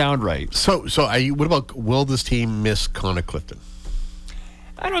doesn't even sound right. So what about, will this team miss Connor Clifton?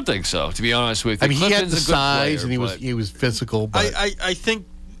 I don't think so, to be honest with you. I mean, Clifton's he had the size, player, and he was physical. But I think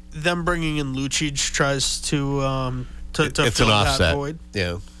them bringing in Lucic tries to it's fill an that offset. void.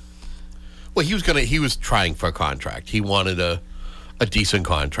 Yeah. Well, he was trying for a contract. He wanted a decent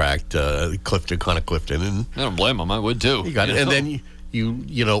contract, Connor Clifton, and I don't blame him. I would too. He got it, and then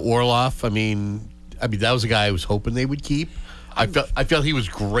you know Orlov. I mean that was a guy I was hoping they would keep. I felt he was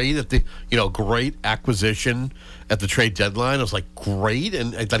great at the great acquisition at the trade deadline. I was like great,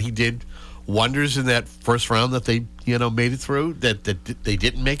 and I thought he did wonders in that first round that they made it through. That they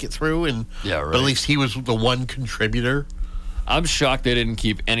didn't make it through, and yeah, right. But at least he was the one contributor. I'm shocked they didn't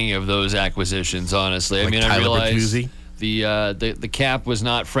keep any of those acquisitions. Honestly, like I mean, Tyler I realized Bertuzzi. The cap was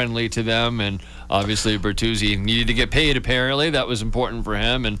not friendly to them, and obviously Bertuzzi needed to get paid. Apparently, that was important for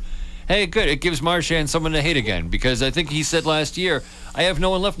him. And Hey, good. It gives Marchand someone to hate again because I think he said last year, I have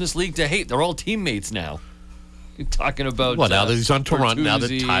no one left in this league to hate. They're all teammates now. You're talking about now that he's on Toronto, now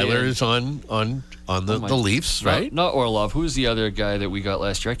that Bertuzzi Tyler is on the Leafs, right? Not Orlov. Who's the other guy that we got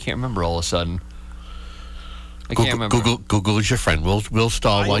last year? I can't remember all of a sudden. I can't remember. Google is your friend. We'll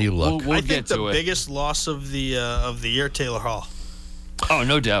stall while you look. We'll I get think to the it. biggest loss of the year, Taylor Hall. Oh,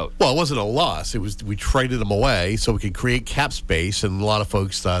 no doubt. Well, it wasn't a loss. It was we traded him away so we could create cap space, and a lot of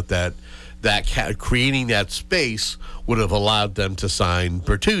folks thought that creating that space would have allowed them to sign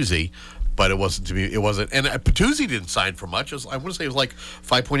Bertuzzi, but it wasn't to be. It wasn't, and Bertuzzi didn't sign for much. I want to say it was like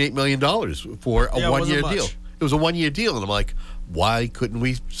 $5.8 million for a 1 year deal. It was a 1 year deal, and I'm like, why couldn't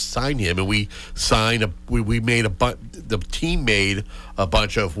we sign him? And we signed the team made a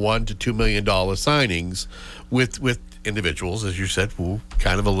bunch of $1 to $2 million signings with individuals, as you said, who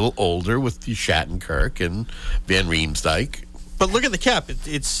kind of a little older, with Shattenkirk and Van Riemsdyk. But look at the cap.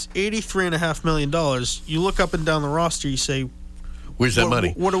 It's $83.5 million. You look up and down the roster, you say, where's that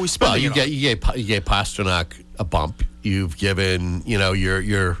money? What are we spending? Well, you gave Pasternak a bump. You've given,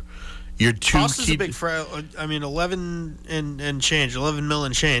 your two Cost is a big 11 and change, 11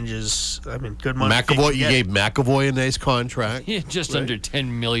 million change is, good money. McAvoy, you gave McAvoy a nice contract. Yeah, just under $10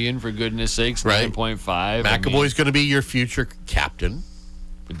 million, for goodness sakes, right. 9.5. McAvoy's going to be your future captain.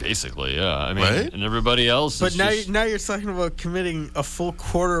 Basically, yeah. Right? And everybody else. But now you're talking about committing a full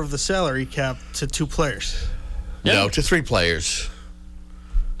quarter of the salary cap to 2 players. Yeah. No, to 3 players.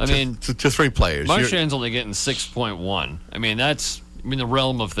 To 3 players. Marchand's only getting 6.1. That's the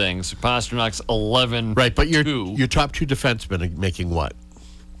realm of things. Pasternak's 11. Right, but your top 2 defensemen are making what?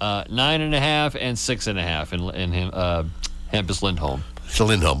 9.5 and 6.5 in Hampus Lindholm. So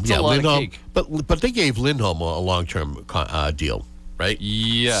Lindholm, It's a lot of Lindholm. cake. But they gave Lindholm a long-term deal, right?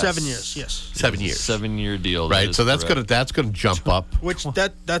 Yes. 7 years, yes. 7 years. 7-year deal. Right, so that's gonna jump up. Which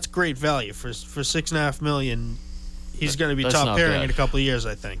that's great value for $6.5 million. He's going to be That's top not pairing bad. in a couple of years,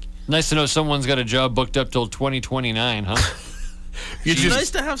 I think. Nice to know someone's got a job booked up till 2029, huh? It's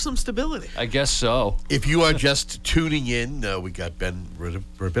nice to have some stability. I guess so. If you are just tuning in, we got Ben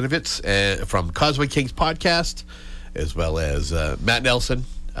Rabinovitz from Causeway Kings podcast, as well as Matt Nelson.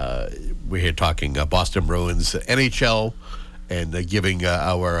 We're here talking Boston Bruins NHL and giving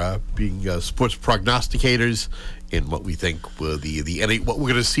our being sports prognosticators in what we think will what we're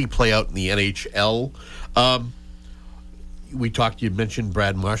going to see play out in the NHL. You mentioned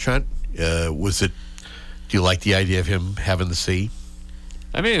Brad Marchand. Do you like the idea of him having the C?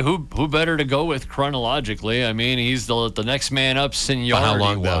 Who better to go with chronologically? He's the next man up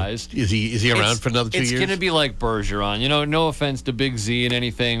seniority-wise. Is he around for another 2 years? It's going to be like Bergeron. No offense to Big Z and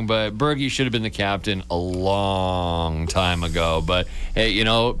anything, but Bergie should have been the captain a long time ago. But, hey,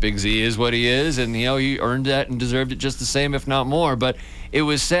 Big Z is what he is, and, he earned that and deserved it just the same, if not more. But it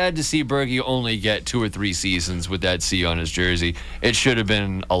was sad to see Bergie only get 2 or 3 seasons with that C on his jersey. It should have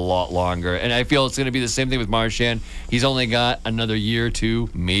been a lot longer. And I feel it's going to be the same thing with Marchand. He's only got another year or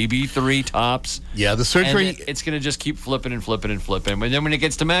 2, maybe 3 tops. Yeah, the surgery. And it's going to just keep flipping and flipping and flipping. And then when it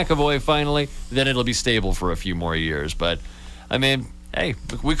gets to McAvoy finally, then it'll be stable for a few more years. But, hey,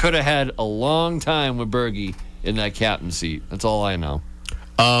 we could have had a long time with Bergie in that captain seat. That's all I know.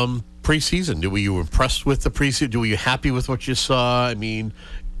 Preseason, were you impressed with the preseason? Were you happy with what you saw?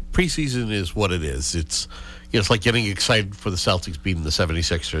 Preseason is what it is. It's like getting excited for the Celtics beating the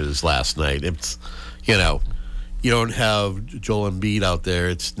 76ers last night. It's, you don't have Joel Embiid out there.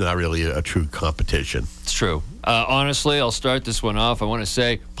 It's not really a true competition. It's true. Honestly, I'll start this one off. I want to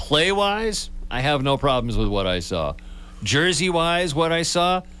say, play-wise, I have no problems with what I saw. Jersey-wise, what I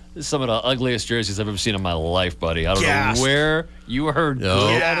saw, this is some of the ugliest jerseys I've ever seen in my life, buddy. I don't know where you heard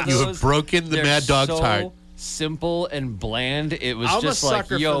good out of those. You have broken the Mad Dog's heart. Simple and bland. It was I'm just a like,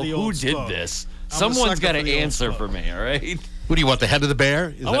 sucker yo, for the who old did spoke. this? I'm a Someone's sucker got for to the old answer spoke. for me, all right? What do you want, the head of the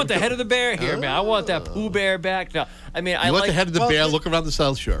bear? I want the head of the bear here, man. I want that Pooh Bear back. No, I want the head of the bear. Look around the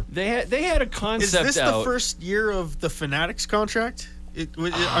South Shore. They had a concept. Is this the first year of the Fanatics contract?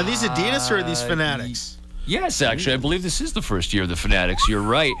 Are these Adidas or are these Fanatics? Yes, actually, I believe this is the first year of the Fanatics. You're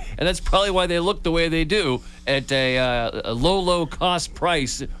right, and that's probably why they look the way they do at a low cost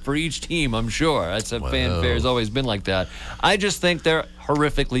price for each team. I'm sure that's fanfare has always been like that. I just think they're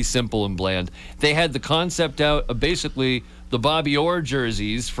horrifically simple and bland. They had the concept out of basically the Bobby Orr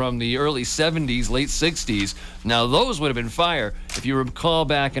jerseys from the early 70s, late 60s. Now those would have been fire if you recall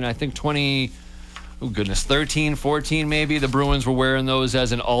back in I think 13, 14 maybe. The Bruins were wearing those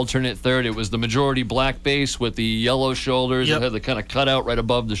as an alternate third. It was the majority black base with the yellow shoulders. It had the kind of cutout right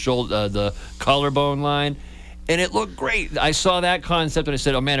above the shoulder, the collarbone line. and it looked great. I saw that concept and I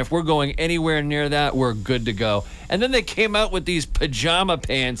said, oh man, if we're going anywhere near that, we're good to go. And then they came out with these pajama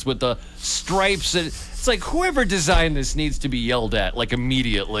pants with the stripes, and it's like whoever designed this needs to be yelled at like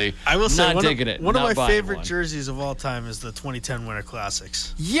immediately. I will say, not digging it. One of not my buying favorite one. jerseys of all time is the 2010 Winter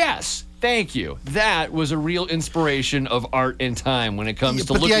Classics. Yes. Thank you. That was a real inspiration of art and time when it comes to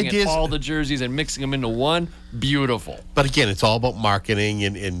but the looking idea at is- all the jerseys and mixing them into one. Beautiful. But again, it's all about marketing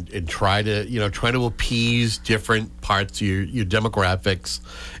and trying to appease different parts of your demographics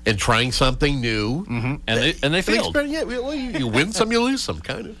and trying something new. Mm-hmm. And they failed. Yeah, well, you win some, you lose some,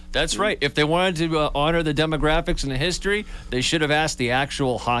 kind of. That's right. If they wanted to honor the demographics and the history, they should have asked the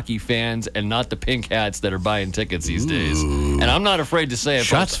actual hockey fans and not the pink hats that are buying tickets these days. And I'm not afraid to say it.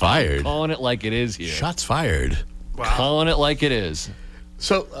 Shots fired. I'm calling it like it is here. Shots fired. Wow. Calling it like it is.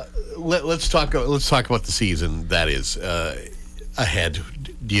 So let's talk about the season that is ahead.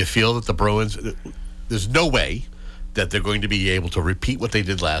 Do you feel that the Bruins? There's no way that they're going to be able to repeat what they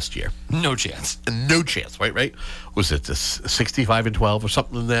did last year. No chance. No chance. Right? Was it the 65-12 or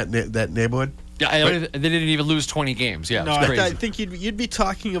something in that neighborhood? Yeah, they didn't even lose 20 games. Yeah, No, it's crazy. I think you'd be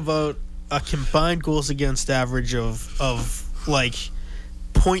talking about a combined goals against average of like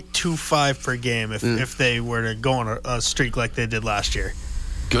 0.25 per game if they were to go on a streak like they did last year.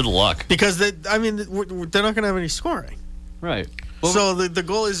 Good luck. Because they're not going to have any scoring. Right. So the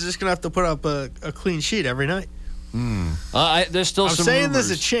goalie is just going to have to put up a clean sheet every night. There's still I'm some saying rumors.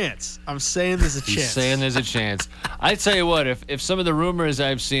 there's a chance. He's saying there's a chance. I tell you what, if some of the rumors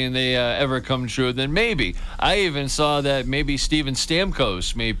I've seen they ever come true, then maybe. I even saw that maybe Steven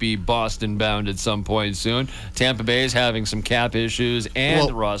Stamkos may be Boston bound at some point soon. Tampa Bay is having some cap issues and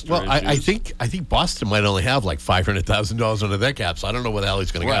roster issues. I think Boston might only have like $500,000 under their cap, so I don't know where the hell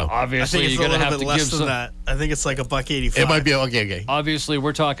he's going to go. Obviously, I think it's you're a going to little have bit to less give than some. that. I think it's like $1.85. It might be okay. Obviously,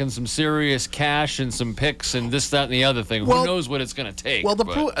 we're talking some serious cash and some picks and this, that, and the other thing. Well- Who knows what it's going to take? Well,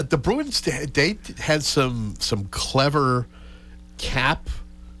 but- the Bruins, they had some clever cap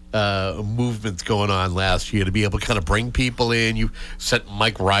movements going on last year to be able to kind of bring people in. You sent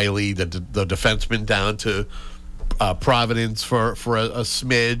Mike Riley, the defenseman, down to Providence for a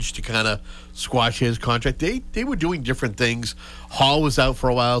smidge to kind of squash his contract. They were doing different things. Hall was out for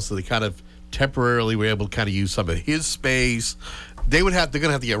a while, so they kind of temporarily were able to kind of use some of his space. They're going to have to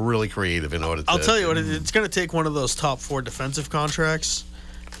get really creative in order to. I'll tell you what, it's going to take one of those top 4 defensive contracts,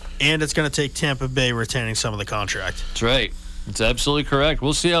 and it's going to take Tampa Bay retaining some of the contract. That's right. It's absolutely correct.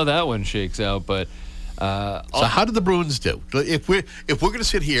 We'll see how that one shakes out. But so how did the Bruins do? If we're going to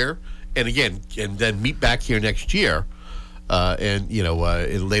sit here and then meet back here next year, and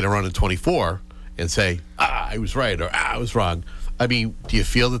later on in 24, and say I was right or I was wrong. I mean, do you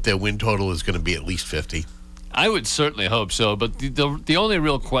feel that their win total is going to be at least 50? I would certainly hope so, but the only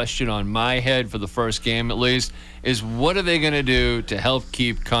real question on my head for the first game, at least, is what are they going to do to help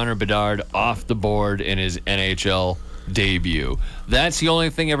keep Connor Bedard off the board in his NHL debut? That's the only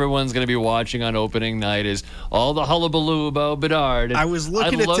thing everyone's going to be watching on opening night is all the hullabaloo about Bedard. I was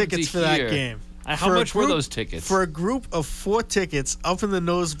looking at tickets for that game. How much were those tickets? For a group of 4 tickets up in the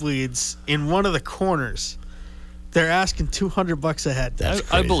nosebleeds in one of the corners, they're asking $200 a head.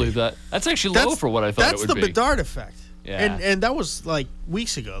 I believe that. That's actually low for what I thought it would be. That's the Bedard effect. Yeah. And that was like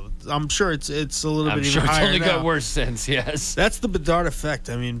weeks ago. I'm sure it's a little bit sure even higher it's only now. got worse since, yes. That's the Bedard effect.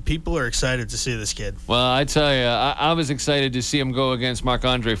 I mean, people are excited to see this kid. Well, I tell you, I was excited to see him go against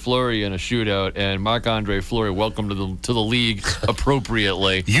Marc-Andre Fleury in a shootout, and Marc-Andre Fleury welcomed to the league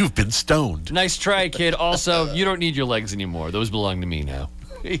appropriately. You've been stoned. Nice try, kid. Also, you don't need your legs anymore. Those belong to me now.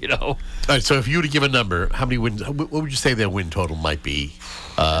 All right, so if you were to give a number, how many wins, what would you say their win total might be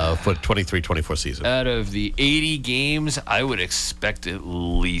for 23-24 season? Out of the 80 games, I would expect at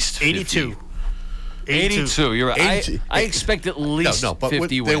least 50. 82. You're right. 82. I expect at least but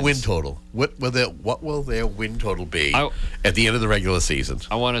 50 their wins. win total. What will their win total be at the end of the regular season?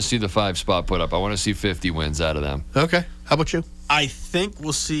 I want to see the 5 spot put up. I want to see 50 wins out of them. Okay. How about you? I think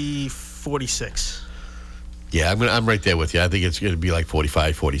we'll see 46. Yeah, I'm right there with you. I think it's going to be like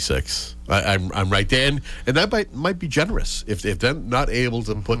 45, 46. I'm right there, and that might be generous if they're not able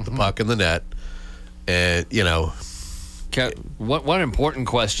to put the puck in the net, and One important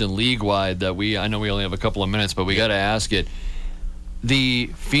question league-wide that I know we only have a couple of minutes, but we got to ask it. The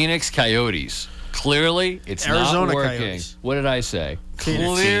Phoenix Coyotes. Clearly, it's Arizona not working. Coyotes. What did I say?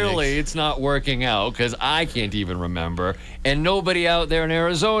 Clearly, it's not working out because I can't even remember, and nobody out there in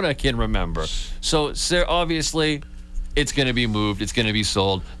Arizona can remember. So obviously, it's going to be moved. It's going to be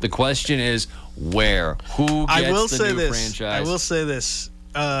sold. The question is, where? Who gets the new franchise? I will say this.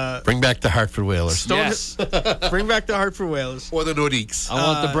 Bring back the Hartford Whalers. Yes. Bring back the Hartford Whalers. Or the Nordiques. I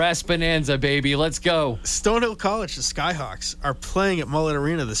want the brass bonanza, baby. Let's go. Stonehill College, the Skyhawks, are playing at Mullet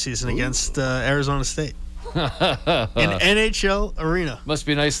Arena this season against Arizona State. In NHL Arena. Must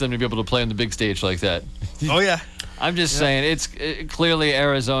be nice of them to be able to play on the big stage like that. Oh, yeah. I'm just saying, it's clearly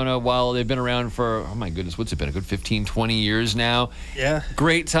Arizona, while they've been around for, oh my goodness, what's it been, a good 15, 20 years now? Yeah.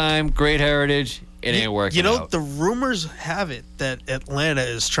 Great time, great heritage. It ain't working You know, out. the rumors have it that Atlanta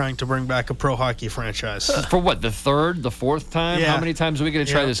is trying to bring back a pro hockey franchise. For what, the third, the fourth time? Yeah. How many times are we going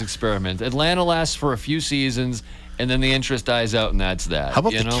to try this experiment? Atlanta lasts for a few seasons, and then the interest dies out, and that's that. How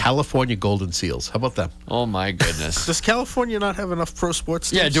about the California Golden Seals? How about them? Oh, my goodness. Does California not have enough pro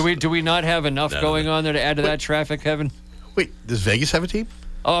sports teams? Yeah, do we not have enough going on there to add to that traffic, Kevin? Wait, does Vegas have a team?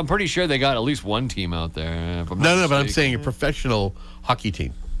 Oh, I'm pretty sure they got at least one team out there. If I'm not No, but I'm mistaken. saying a professional hockey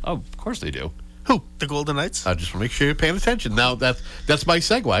team. Oh, of course they do. Who? The Golden Knights? I just want to make sure you're paying attention. Now, that's my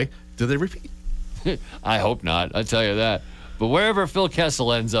segue. Do they repeat? I hope not. I'll tell you that. But wherever Phil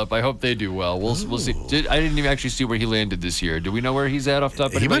Kessel ends up, I hope they do well. We'll see. I didn't even actually see where he landed this year. Do we know where he's at off the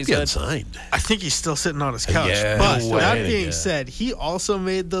top of He might be head? unsigned. I think he's still sitting on his couch. Yeah, but no that way. being said, he also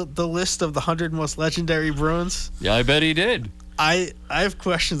made the list of the 100 most legendary Bruins. Yeah, I bet he did. I have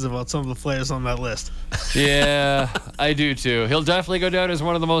questions about some of the players on that list. Yeah, I do too. He'll definitely go down as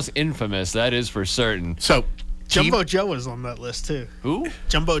one of the most infamous. That is for certain. So, Jumbo Joe is on that list too. Who?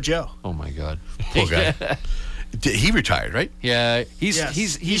 Jumbo Joe. Oh my God. Poor guy. He retired, right? Yeah, He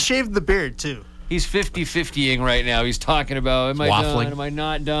shaved the beard too. He's 50-50ing right now. He's talking about, am I Waffling. done? Am I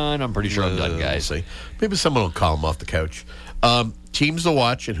not done? I'm pretty sure I'm done, guys. See. Maybe someone will call him off the couch. Teams to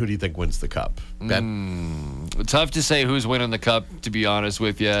watch, and who do you think wins the cup? Ben? Tough to say who's winning the cup, to be honest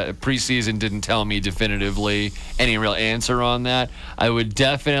with you. Preseason didn't tell me definitively any real answer on that. I would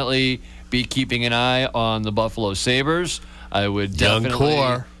definitely be keeping an eye on the Buffalo Sabres. I would Young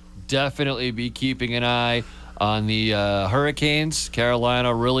core. definitely be keeping an eye on the Hurricanes.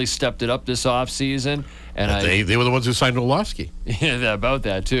 Carolina really stepped it up this offseason. And They were the ones who signed Orlovsky. Yeah, about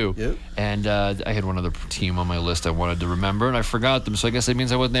that too. Yep. And I had one other team on my list I wanted to remember, and I forgot them. So I guess that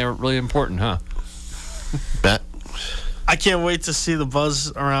means I wasn't there really important, huh? Bet. I can't wait to see the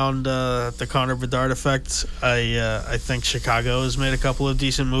buzz around the Connor Bedard effect. I think Chicago has made a couple of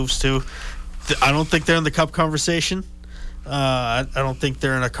decent moves too. I don't think they're in the cup conversation. I don't think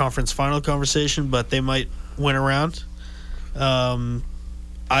they're in a conference final conversation, but they might win around.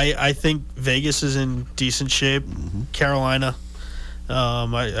 I think Vegas is in decent shape. Mm-hmm. Carolina,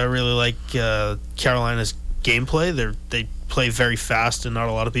 I really like Carolina's gameplay. They play very fast, and not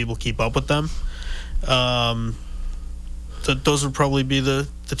a lot of people keep up with them. Those would probably be the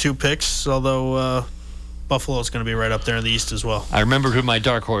two picks, although Buffalo is going to be right up there in the East as well. I remembered who my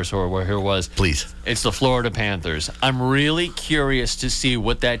dark horse here was. Please. It's the Florida Panthers. I'm really curious to see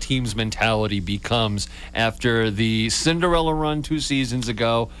what that team's mentality becomes after the Cinderella run 2 seasons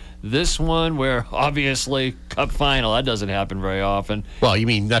ago. This one, where obviously cup final, that doesn't happen very often. Well, you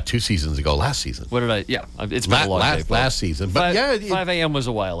mean not 2 seasons ago, last season. What did I? Yeah, it's been a long day. Last season. But 5 a.m. was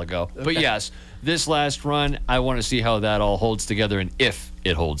a while ago. Okay. But yes, this last run, I want to see how that all holds together and if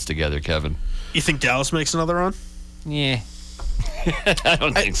it holds together, Kevin. You think Dallas makes another run? Yeah. I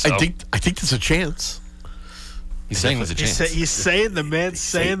don't think so. I think there's a chance. He's saying there's a chance. He's saying the man's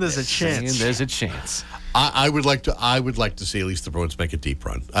saying there's a chance. Saying there's a chance. I would like to see at least the Bruins make a deep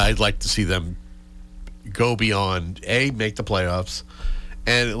run. I'd like to see them go beyond make the playoffs,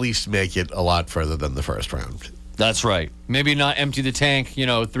 and at least make it a lot further than the first round. That's right. Maybe not empty the tank,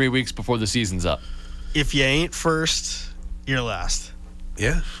 3 weeks before the season's up. If you ain't first, you're last.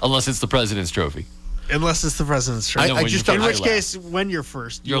 Yeah. Unless it's the President's Trophy. Unless it's the President's Trophy. In which case, when you're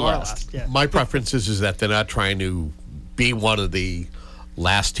first, you are last. Yeah. My preference is that they're not trying to be one of the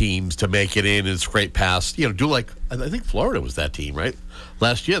last teams to make it in and scrape past. Do like, I think Florida was that team, right?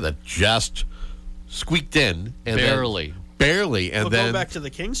 Last year that just squeaked in. And barely. And then going back to the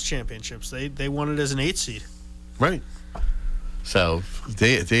Kings championships, they won it as an 8 seed. Right. So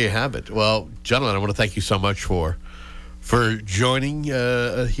there you have it. Well, gentlemen, I want to thank you so much for joining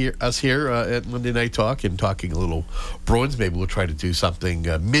us here at Monday Night Talk and talking a little Bruins. Maybe we'll try to do something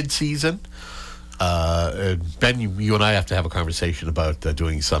mid-season. Ben, you and I have to have a conversation about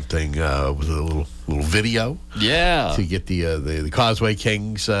doing something with a little video. Yeah. To get the Causeway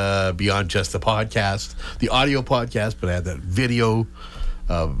Kings beyond just the podcast, the audio podcast, but add that video.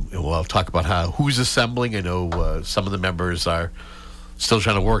 We'll talk about who's assembling. I know some of the members are still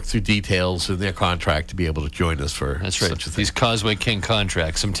trying to work through details in their contract to be able to join us for That's right. such a thing. These Causeway King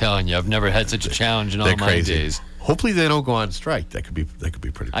contracts, I'm telling you, I've never had such a challenge in all They're my crazy. days. Hopefully they don't go on strike. That could be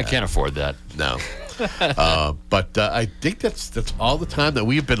pretty bad. I can't afford that. No. But I think that's all the time that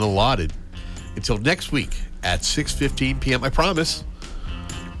we've been allotted until next week at 6:15 p.m. I promise.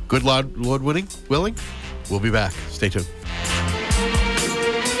 Good Lord willing, we'll be back. Stay tuned.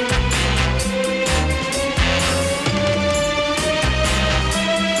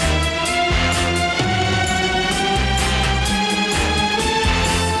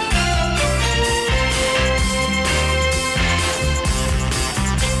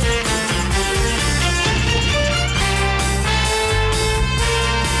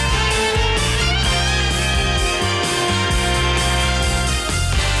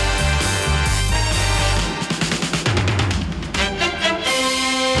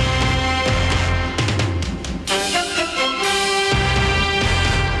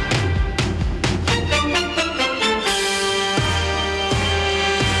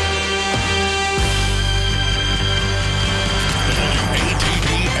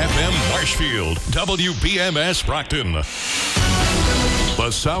 WBMS Brockton. The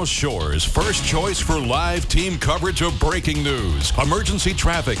South Shore's first choice for live team coverage of breaking news, emergency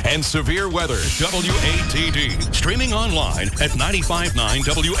traffic, and severe weather. WATD. Streaming online at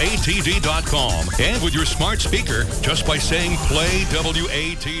 959WATD.com and with your smart speaker just by saying play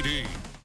WATD.